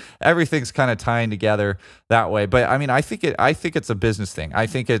of him. Everything's kind of tying together that way. But I mean, I think it's a business thing. I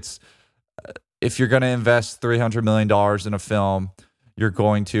think it's, if you're going to invest $300 million in a film, you're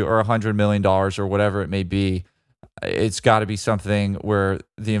going to, or $100 million or whatever it may be, it's got to be something where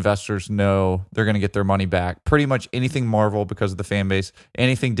the investors know they're going to get their money back. Pretty much anything Marvel because of the fan base,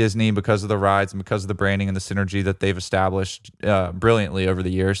 anything Disney because of the rides and because of the branding and the synergy that they've established brilliantly over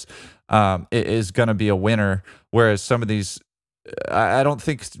the years, it is going to be a winner. Whereas some of these, I don't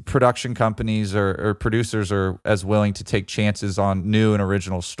think production companies or producers are as willing to take chances on new and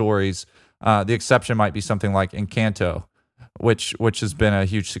original stories. The exception might be something like Encanto, which has been a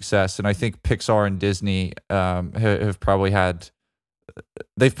huge success, and I think Pixar and Disney have probably had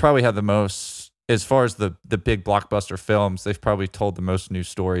the most, as far as the big blockbuster films. They've probably told the most new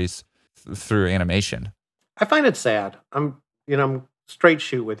stories through animation. I find it sad. I'm straight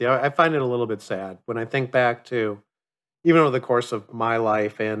shoot with you. I find it a little bit sad when I think back to even over the course of my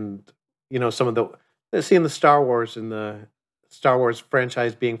life, and some of seeing the Star Wars and the Star Wars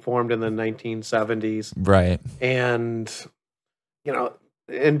franchise being formed in the 1970s, right? And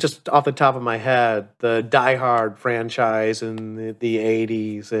and just off the top of my head, the Die Hard franchise in the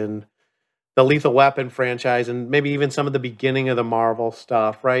 80s, and the Lethal Weapon franchise, and maybe even some of the beginning of the Marvel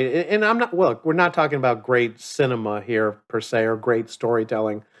stuff, right? And we're not talking about great cinema here per se, or great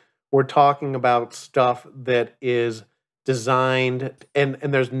storytelling. We're talking about stuff that is designed, and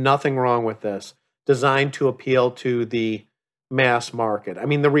there's nothing wrong with this, designed to appeal to the mass market. I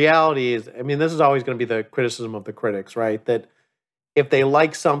mean, the reality is, this is always going to be the criticism of the critics, right? That if they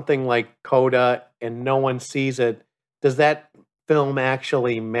like something like Coda and no one sees it, does that film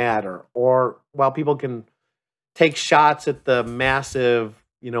actually matter? Or while people can take shots at the massive,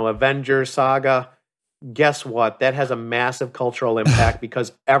 Avengers saga, guess what? That has a massive cultural impact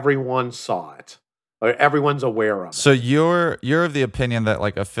because everyone saw it, or everyone's aware of it. So you're of the opinion that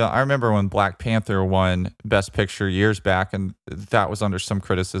like a film, I remember when Black Panther won Best Picture years back, and that was under some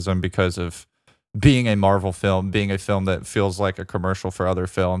criticism because of being a Marvel film, being a film that feels like a commercial for other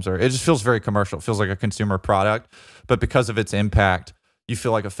films, or it just feels very commercial. It feels like a consumer product. But because of its impact, you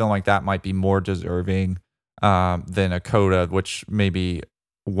feel like a film like that might be more deserving than a Coda, which maybe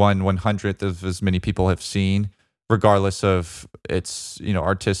 1/100th of as many people have seen, regardless of its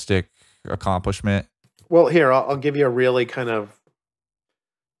artistic accomplishment. Well, here, I'll give you a really kind of,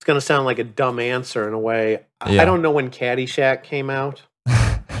 it's going to sound like a dumb answer in a way. Yeah. I don't know when Caddyshack came out.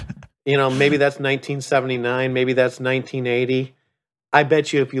 Maybe that's 1979, maybe that's 1980. I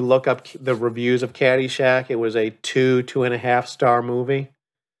bet you if you look up the reviews of Caddyshack, it was a 2.5 star movie.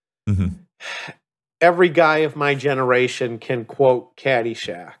 Mm-hmm. Every guy of my generation can quote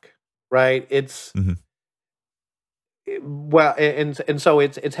Caddyshack, right? It's well, and so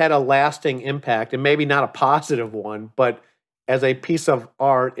it's had a lasting impact, and maybe not a positive one, but as a piece of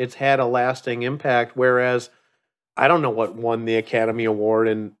art, it's had a lasting impact. Whereas I don't know what won the Academy Award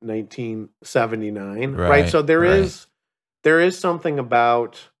in 1979, right? So there is something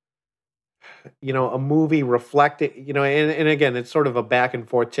about a movie reflecting, and again, it's sort of a back and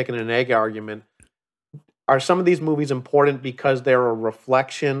forth chicken and egg argument. Are some of these movies important because they're a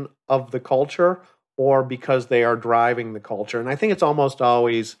reflection of the culture, or because they are driving the culture? And I think it's almost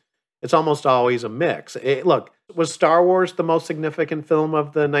always a mix. Look, was Star Wars the most significant film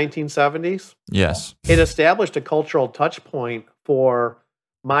of the 1970s? Yes. It established a cultural touch point for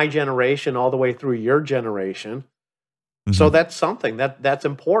my generation all the way through your generation. Mm-hmm. So that's something that's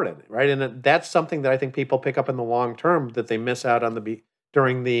important, right? And that's something that I think people pick up in the long term that they miss out on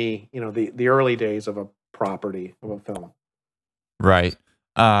during the early days of a property, of a film. Right.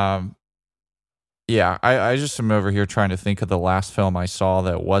 Yeah, I just am over here trying to think of the last film I saw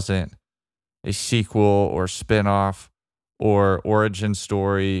that wasn't a sequel or spin-off or origin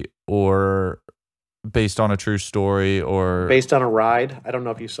story or based on a true story or... Based on a ride? I don't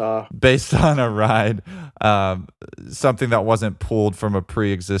know if you saw... Based on a ride. Something that wasn't pulled from a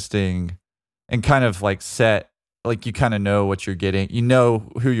pre-existing and kind of like set, like you kind of know what you're getting. You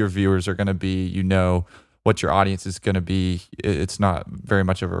know who your viewers are going to be. You know what your audience is going to be. It's not very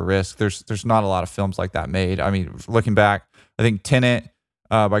much of a risk. There's not a lot of films like that made. I mean, looking back, I think Tenet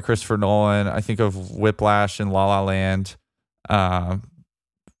by Christopher Nolan. I think of Whiplash and La La Land.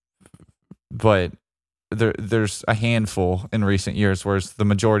 But there's a handful in recent years, whereas the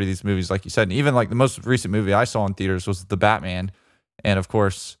majority of these movies, like you said, and even like the most recent movie I saw in theaters was The Batman. And of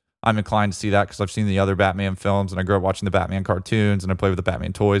course, I'm inclined to see that because I've seen the other Batman films and I grew up watching the Batman cartoons and I played with the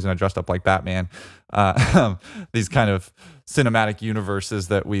Batman toys and I dressed up like Batman. These kind of cinematic universes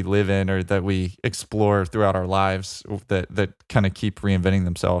that we live in or that we explore throughout our lives that kind of keep reinventing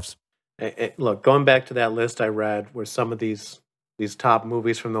themselves. Look, going back to that list I read where some of these top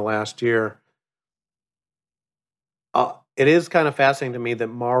movies from the last year, it is kind of fascinating to me that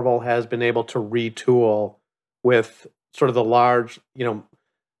Marvel has been able to retool with sort of the large,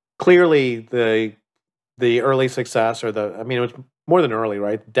 clearly the the early success, or I mean, it was more than early,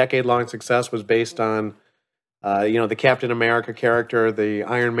 right? Decade-long success was based on, the Captain America character, the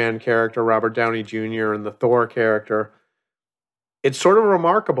Iron Man character, Robert Downey Jr., and the Thor character. It's sort of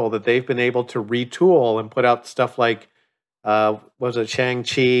remarkable that they've been able to retool and put out stuff like, was it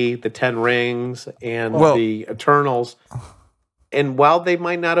Shang-Chi, the Ten Rings, and the Eternals. And while they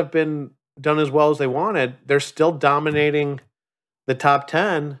might not have been done as well as they wanted, they're still dominating the top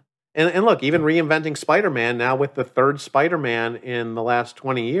 10. And look, even reinventing Spider-Man now with the third Spider-Man in the last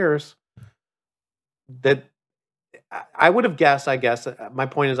 20 years, that I would have guessed, I guess, my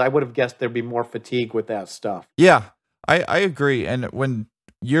point is I would have guessed there'd be more fatigue with that stuff. Yeah, I agree. And when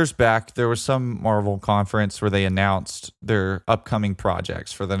years back, there was some Marvel conference where they announced their upcoming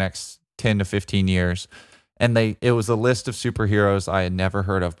projects for the next 10 to 15 years. And it was a list of superheroes I had never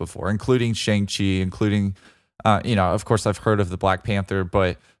heard of before, including Shang-Chi, including, of course, I've heard of the Black Panther,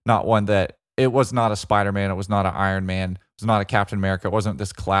 but not one that, it was not a Spider-Man, it was not an Iron Man, it was not a Captain America, it wasn't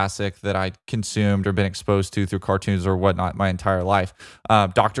this classic that I consumed or been exposed to through cartoons or whatnot my entire life.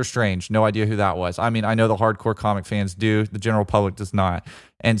 Doctor Strange, no idea who that was. I mean, I know the hardcore comic fans do, the general public does not.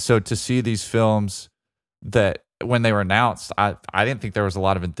 And so to see these films that, when they were announced, I didn't think there was a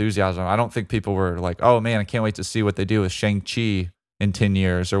lot of enthusiasm. I don't think people were like, oh man, I can't wait to see what they do with Shang-Chi in 10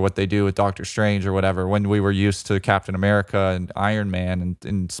 years or what they do with Doctor Strange or whatever, when we were used to Captain America and Iron Man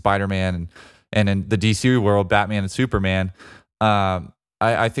and Spider-Man and in the DC world, Batman and Superman.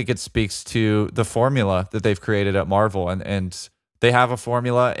 I think it speaks to the formula that they've created at Marvel, and they have a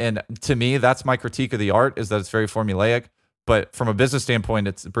formula. And to me, that's my critique of the art, is that it's very formulaic, but from a business standpoint,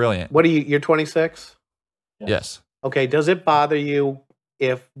 it's brilliant. You're 26? Yes. Okay. Does it bother you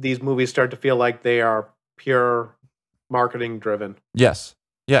if these movies start to feel like they are pure marketing driven? Yes.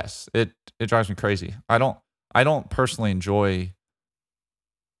 It drives me crazy. I don't personally enjoy.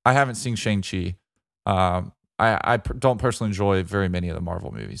 I haven't seen Shang-Chi. I don't personally enjoy very many of the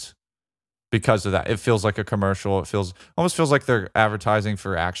Marvel movies because of that. It feels like a commercial. It almost feels like they're advertising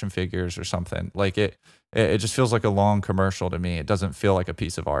for action figures or something. Like it just feels like a long commercial to me. It doesn't feel like a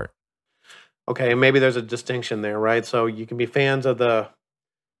piece of art. Okay, and maybe there's a distinction there, right? So you can be fans of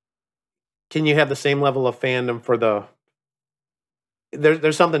can you have the same level of fandom for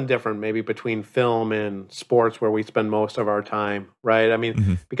there's something different maybe between film and sports where we spend most of our time, right? I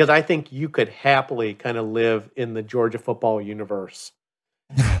mean, because I think you could happily kind of live in the Georgia football universe,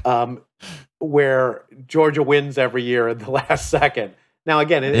 where Georgia wins every year at the last second. Now,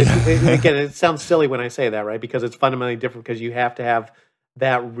 again, it sounds silly when I say that, right? Because it's fundamentally different, because you have to have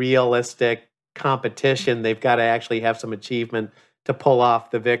that realistic competition. They've got to actually have some achievement to pull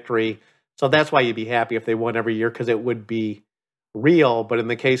off the victory. So that's why you'd be happy if they won every year, because it would be real. But in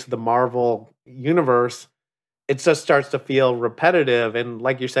the case of the Marvel universe, it just starts to feel repetitive. And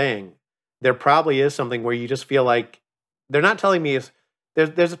like you're saying, there probably is something where you just feel like they're not telling me.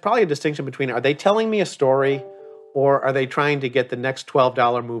 There's probably a distinction between, are they telling me a story, or are they trying to get the next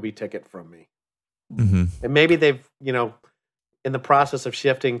 $12 movie ticket from me? And maybe they've, in the process of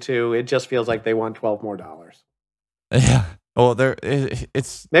shifting to, it just feels like they want $12 more. Yeah. Well,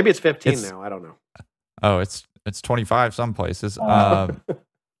 it's maybe it's 15 now. I don't know. Oh, it's 25 some places.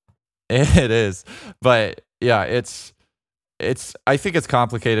 It is, but yeah, it's. I think it's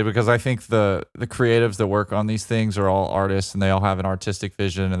complicated, because I think the creatives that work on these things are all artists, and they all have an artistic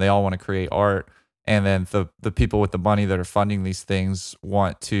vision, and they all want to create art. And then the people with the money that are funding these things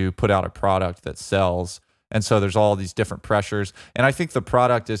want to put out a product that sells. And so there's all these different pressures. And I think the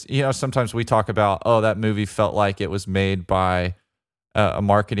product is, sometimes we talk about, oh, that movie felt like it was made by a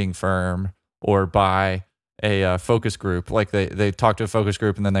marketing firm or by a focus group. Like they talked to a focus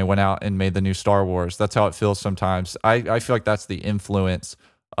group and then they went out and made the new Star Wars. That's how it feels sometimes. I feel like that's the influence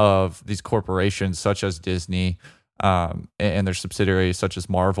of these corporations such as Disney and their subsidiaries such as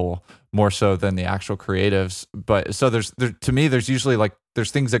Marvel, more so than the actual creatives. But so to me, there's usually there's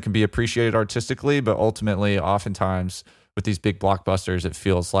things that can be appreciated artistically, but ultimately, oftentimes with these big blockbusters, it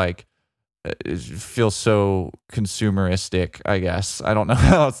feels so consumeristic, I guess. I don't know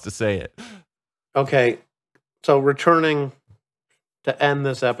how else to say it. Okay. So returning to end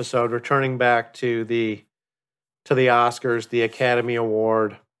this episode, returning back to the Oscars, the Academy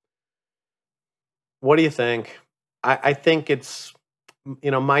Award. What do you think? I think it's,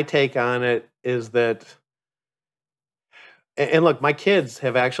 my take on it is that, and look, my kids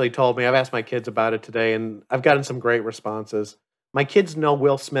have actually told me, I've asked my kids about it today, and I've gotten some great responses. My kids know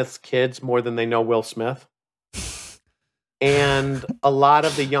Will Smith's kids more than they know Will Smith. And a lot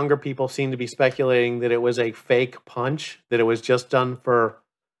of the younger people seem to be speculating that it was a fake punch, that it was just done for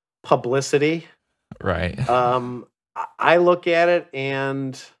publicity. Right. I look at it,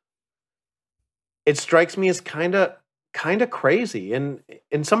 and it strikes me as kind of crazy, and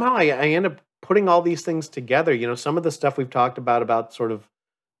somehow I end up putting all these things together. Some of the stuff we've talked about sort of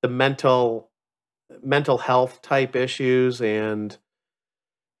the mental health type issues, and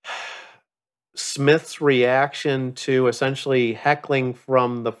Smith's reaction to essentially heckling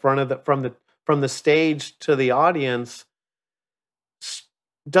from the front of from the stage to the audience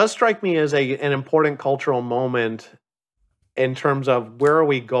does strike me as an important cultural moment in terms of where are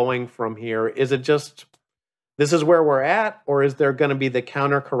we going from here? Is it just this is where we're at, or is there going to be the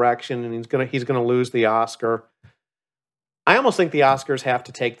counter correction and he's gonna lose the Oscar? I almost think the Oscars have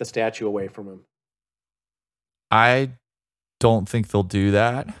to take the statue away from him. I don't think they'll do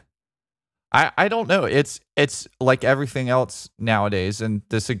that. I don't know. It's like everything else nowadays, and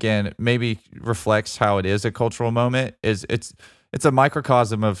this again maybe reflects how it is a cultural moment. It's a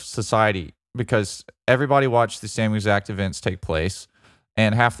microcosm of society because everybody watched the same exact events take place,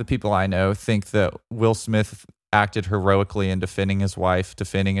 and half the people I know think that Will Smith acted heroically in defending his wife,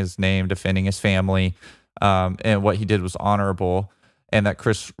 defending his name, defending his family, and what he did was honorable. And that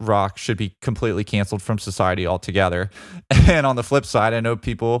Chris Rock should be completely canceled from society altogether. And on the flip side, I know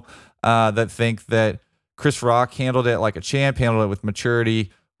people that think that Chris Rock handled it like a champ, handled it with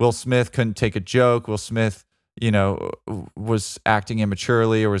maturity. Will Smith couldn't take a joke. Will Smith, was acting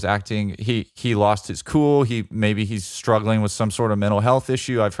immaturely or was acting, he lost his cool. Maybe he's struggling with some sort of mental health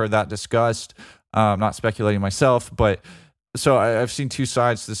issue. I've heard that discussed. Not speculating myself, but so I've seen two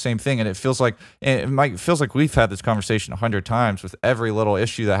sides to the same thing, and it feels like we've had this conversation 100 times with every little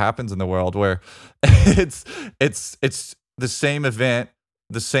issue that happens in the world, where it's the same event,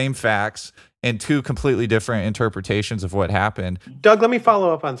 the same facts, and two completely different interpretations of what happened. Doug, let me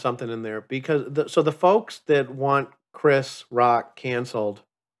follow up on something in there because the folks that want Chris Rock canceled,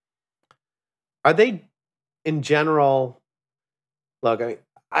 are they in general? Look,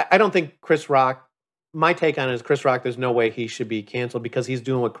 I don't think Chris Rock. My take on it is Chris Rock, there's no way he should be canceled because he's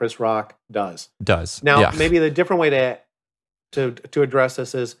doing what Chris Rock does. Now, yeah. Maybe the different way to address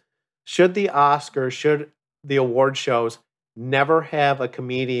this is, should the Oscars, should the award shows never have a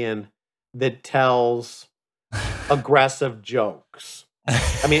comedian that tells aggressive jokes?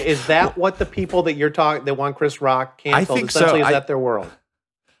 I mean, is that what the people that you're talking that want Chris Rock canceled? I think essentially, so. Is that their world?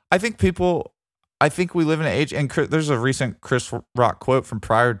 I think we live in an age, and there's a recent Chris Rock quote from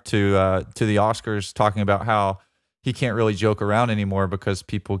prior to the Oscars talking about how he can't really joke around anymore because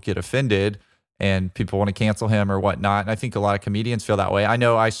people get offended and people want to cancel him or whatnot. And I think a lot of comedians feel that way. I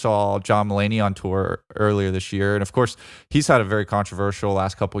know I saw John Mulaney on tour earlier this year, and of course, he's had a very controversial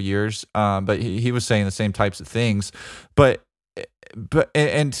last couple years, but he was saying the same types of things. But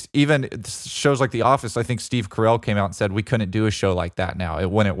even shows like The Office, I think Steve Carell came out and said we couldn't do a show like that now.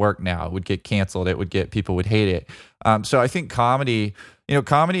 It wouldn't work now. It would get canceled. People would hate it. So I think comedy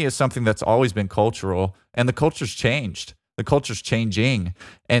is something that's always been cultural, and the culture's changed. The culture's changing.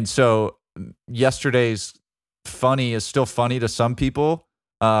 And so yesterday's funny is still funny to some people,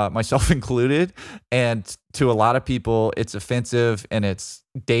 myself included. And to a lot of people, it's offensive and it's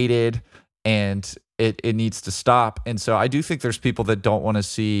dated and it needs to stop. And so I do think there's people that don't want to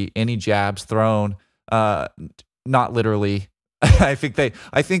see any jabs thrown, not literally. I think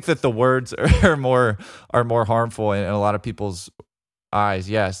that the words are more harmful in a lot of people's eyes.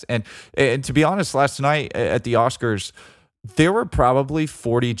 Yes. And to be honest, last night at the Oscars, there were probably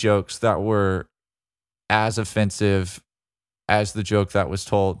 40 jokes that were as offensive as the joke that was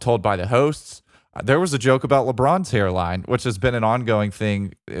told by the hosts. There was a joke about LeBron's hairline, which has been an ongoing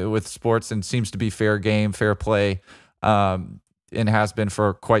thing with sports and seems to be fair game, fair play, and has been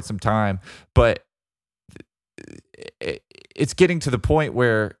for quite some time. But it's getting to the point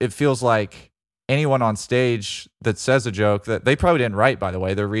where it feels like anyone on stage that says a joke that they probably didn't write, by the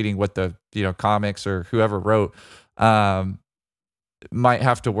way, they're reading what the comics or whoever wrote, might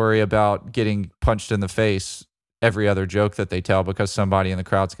have to worry about getting punched in the face every other joke that they tell because somebody in the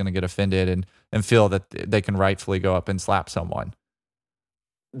crowd's going to get offended and feel that they can rightfully go up and slap someone.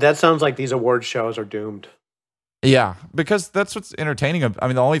 That sounds like these award shows are doomed. Yeah, because that's what's entertaining. I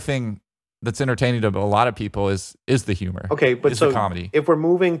mean, the only thing that's entertaining to a lot of people is the humor. Okay, but so the comedy. If we're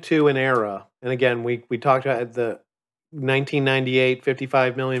moving to an era, and again, we talked about the 1998,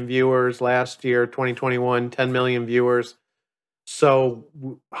 55 million viewers. Last year, 2021, 10 million viewers. So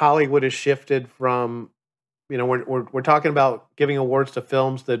Hollywood has shifted from, we're talking about giving awards to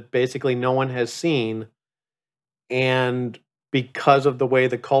films that basically no one has seen. And because of the way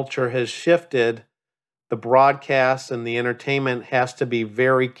the culture has shifted, the broadcast and the entertainment has to be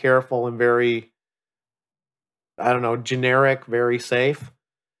very careful and very, generic, very safe.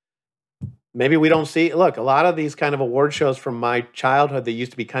 Maybe we don't see, look, a lot of these kind of award shows from my childhood that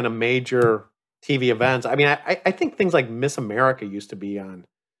used to be kind of major TV events. I mean, I think things like Miss America used to be on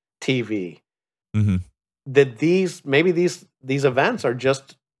TV. Mm-hmm. That these events are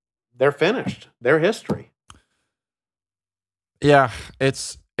just, they're finished. They're history. Yeah,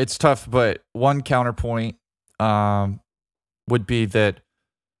 it's tough, but one counterpoint would be that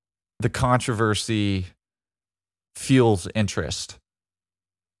the controversy fuels interest.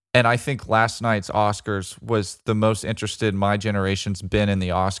 And I think last night's Oscars was the most interested my generation's been in the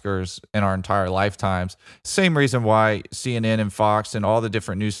Oscars in our entire lifetimes. Same reason why CNN and Fox and all the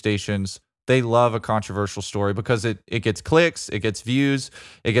different news stations, they love a controversial story because it gets clicks, it gets views,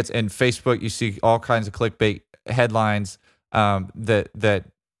 it gets, and Facebook, you see all kinds of clickbait headlines that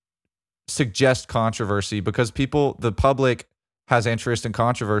suggest controversy because the public has interest in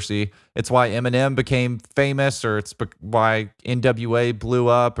controversy. It's why Eminem became famous, or it's why NWA blew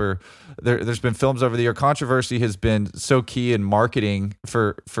up, or there's been films over the year. Controversy has been so key in marketing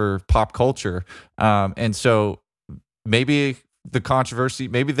for pop culture. And so maybe the controversy,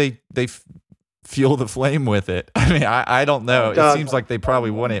 maybe they fuel the flame with it. I mean, I don't know. Doug, it seems like they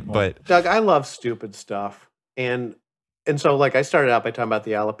probably wouldn't, but Doug, I love stupid stuff. And so, like, I started out by talking about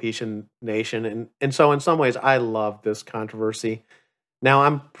the alopecia nation, and so in some ways, I love this controversy. Now,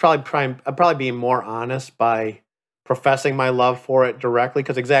 I'm probably being more honest by professing my love for it directly,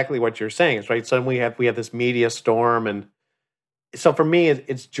 because exactly what you're saying is right. So we have this media storm, and so for me,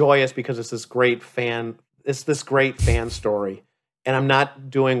 it's joyous because it's this great fan story, and I'm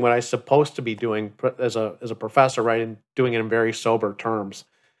not doing what I'm supposed to be doing as a professor, right, and doing it in very sober terms.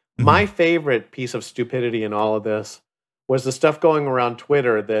 Mm-hmm. My favorite piece of stupidity in all of this was the stuff going around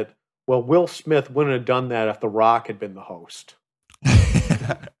Twitter that, well, Will Smith wouldn't have done that if The Rock had been the host.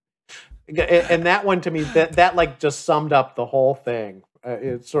 And that one, to me, that like just summed up the whole thing.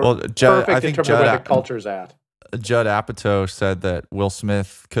 It's sort of perfect in terms of where the culture's at. Judd Apatow said that Will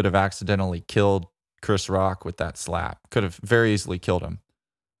Smith could have accidentally killed Chris Rock with that slap. Could have very easily killed him.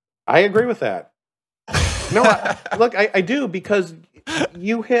 I agree with that. No, I do, because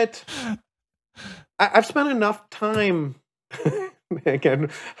you hit... I've spent enough time,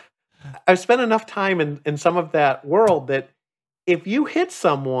 again, I've spent enough time in some of that world that if you hit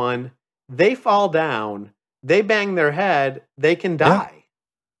someone, they fall down, they bang their head, they can die.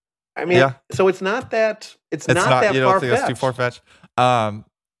 Yeah. I mean, so it's not that far-fetched. You don't think that's too far-fetched?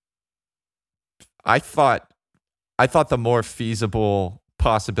 I thought the more feasible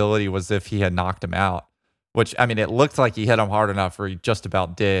possibility was if he had knocked him out, which, I mean, it looked like he hit him hard enough, or he just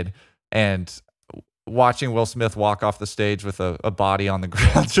about did, and watching Will Smith walk off the stage with a body on the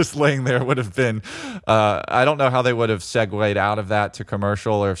ground just laying there would have been, I don't know how they would have segued out of that to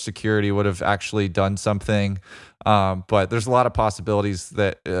commercial, or if security would have actually done something. But there's a lot of possibilities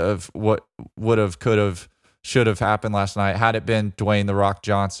that of what would have, could have, should have happened last night. Had it been Dwayne "The Rock"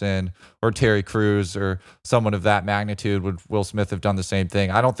 Johnson or Terry Crews or someone of that magnitude, would Will Smith have done the same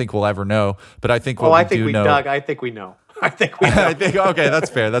thing? I don't think we'll ever know, but I think Doug, I think we know. I think we know. Okay,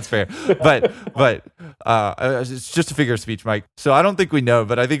 that's fair. But it's just a figure of speech, Mike. So I don't think we know,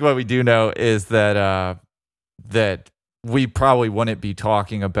 but I think what we do know is that that we probably wouldn't be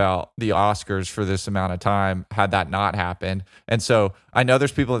talking about the Oscars for this amount of time had that not happened. And so I know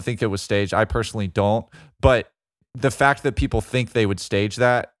there's people that think it was staged. I personally don't, but the fact that people think they would stage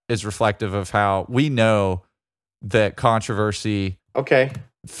that is reflective of how we know that controversy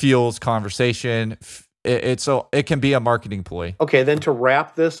fuels conversation. It can be a marketing ploy. Okay, then to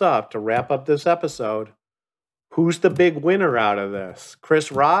wrap up this episode, who's the big winner out of this?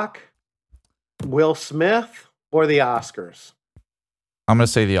 Chris Rock, Will Smith, or the Oscars? I'm going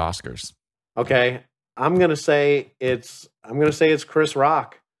to say the Oscars. Okay, I'm going to say it's Chris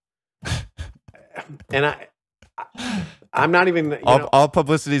Rock. And I'm not even... All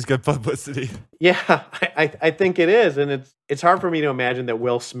publicity is good publicity. Yeah, I think it is. And it's hard for me to imagine that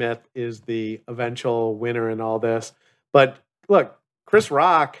Will Smith is the eventual winner in all this. But look, Chris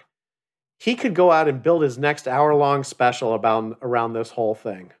Rock, he could go out and build his next hour-long special around this whole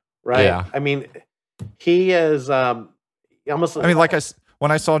thing, right? Yeah. I mean, he is almost... I mean,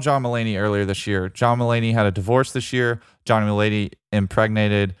 when I saw John Mulaney earlier this year, John Mulaney had a divorce this year. John Mulaney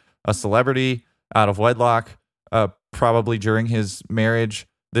impregnated a celebrity out of wedlock, probably during his marriage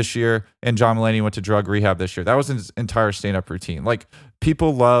this year, and John Mulaney went to drug rehab this year. That was his entire stand-up routine. Like,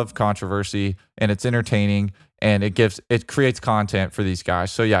 people love controversy, and it's entertaining, and it creates content for these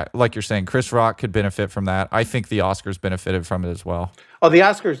guys. So yeah, like you're saying, Chris Rock could benefit from that. I think the Oscars benefited from it as well. Oh, the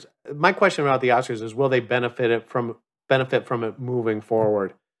Oscars. My question about the Oscars is, will they benefit from it moving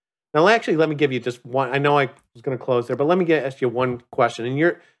forward? Now, actually, let me give you just one. I know I was going to close there, but let me ask you one question.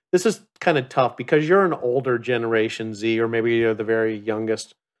 And this is kind of tough because you're an older generation Z, or maybe you're the very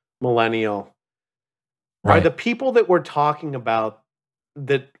youngest millennial. Are the people that we're talking about,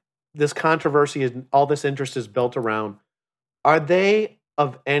 that this controversy and all this interest is built around, are they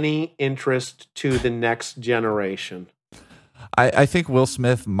of any interest to the next generation? I think Will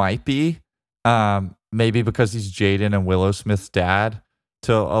Smith might be, maybe because he's Jaden and Willow Smith's dad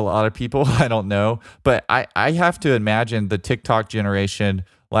to a lot of people. I don't know. But I have to imagine the TikTok generation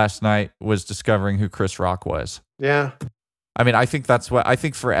last night was discovering who Chris Rock was. Yeah. I mean, I think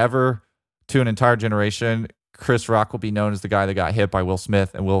forever, to an entire generation, Chris Rock will be known as the guy that got hit by Will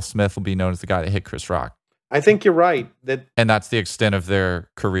Smith, and Will Smith will be known as the guy that hit Chris Rock. I think you're right. And that's the extent of their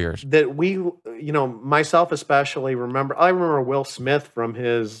careers. That we, myself especially, I remember Will Smith from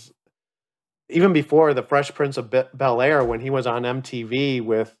his, even before the Fresh Prince of Bel-Air, when he was on MTV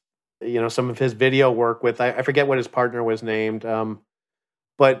with, some of his video work with, I forget what his partner was named,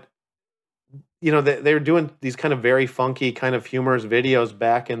 but they were doing these kind of very funky, kind of humorous videos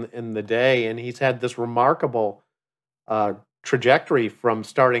back in the day, and he's had this remarkable trajectory from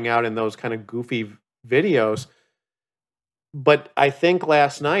starting out in those kind of goofy videos. But I think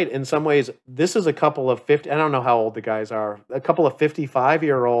last night, in some ways, this is a couple of 50, I don't know how old the guys are, a couple of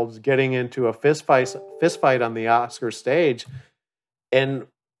 55-year-olds getting into a fist fight on the Oscar stage. And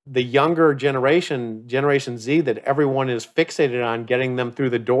the younger Generation Z, that everyone is fixated on getting them through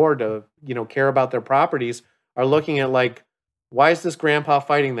the door to, care about their properties, are looking at like, why is this grandpa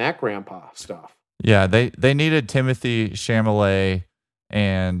fighting that grandpa stuff? Yeah, they needed Timothy Chalamet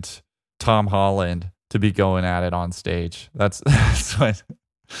and Tom Holland to be going at it on stage. That's what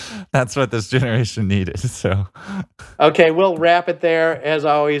this generation needed. So, okay, we'll wrap it there. As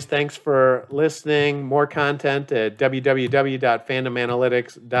always, thanks for listening. More content at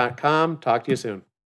www.fandomanalytics.com. Talk to you soon.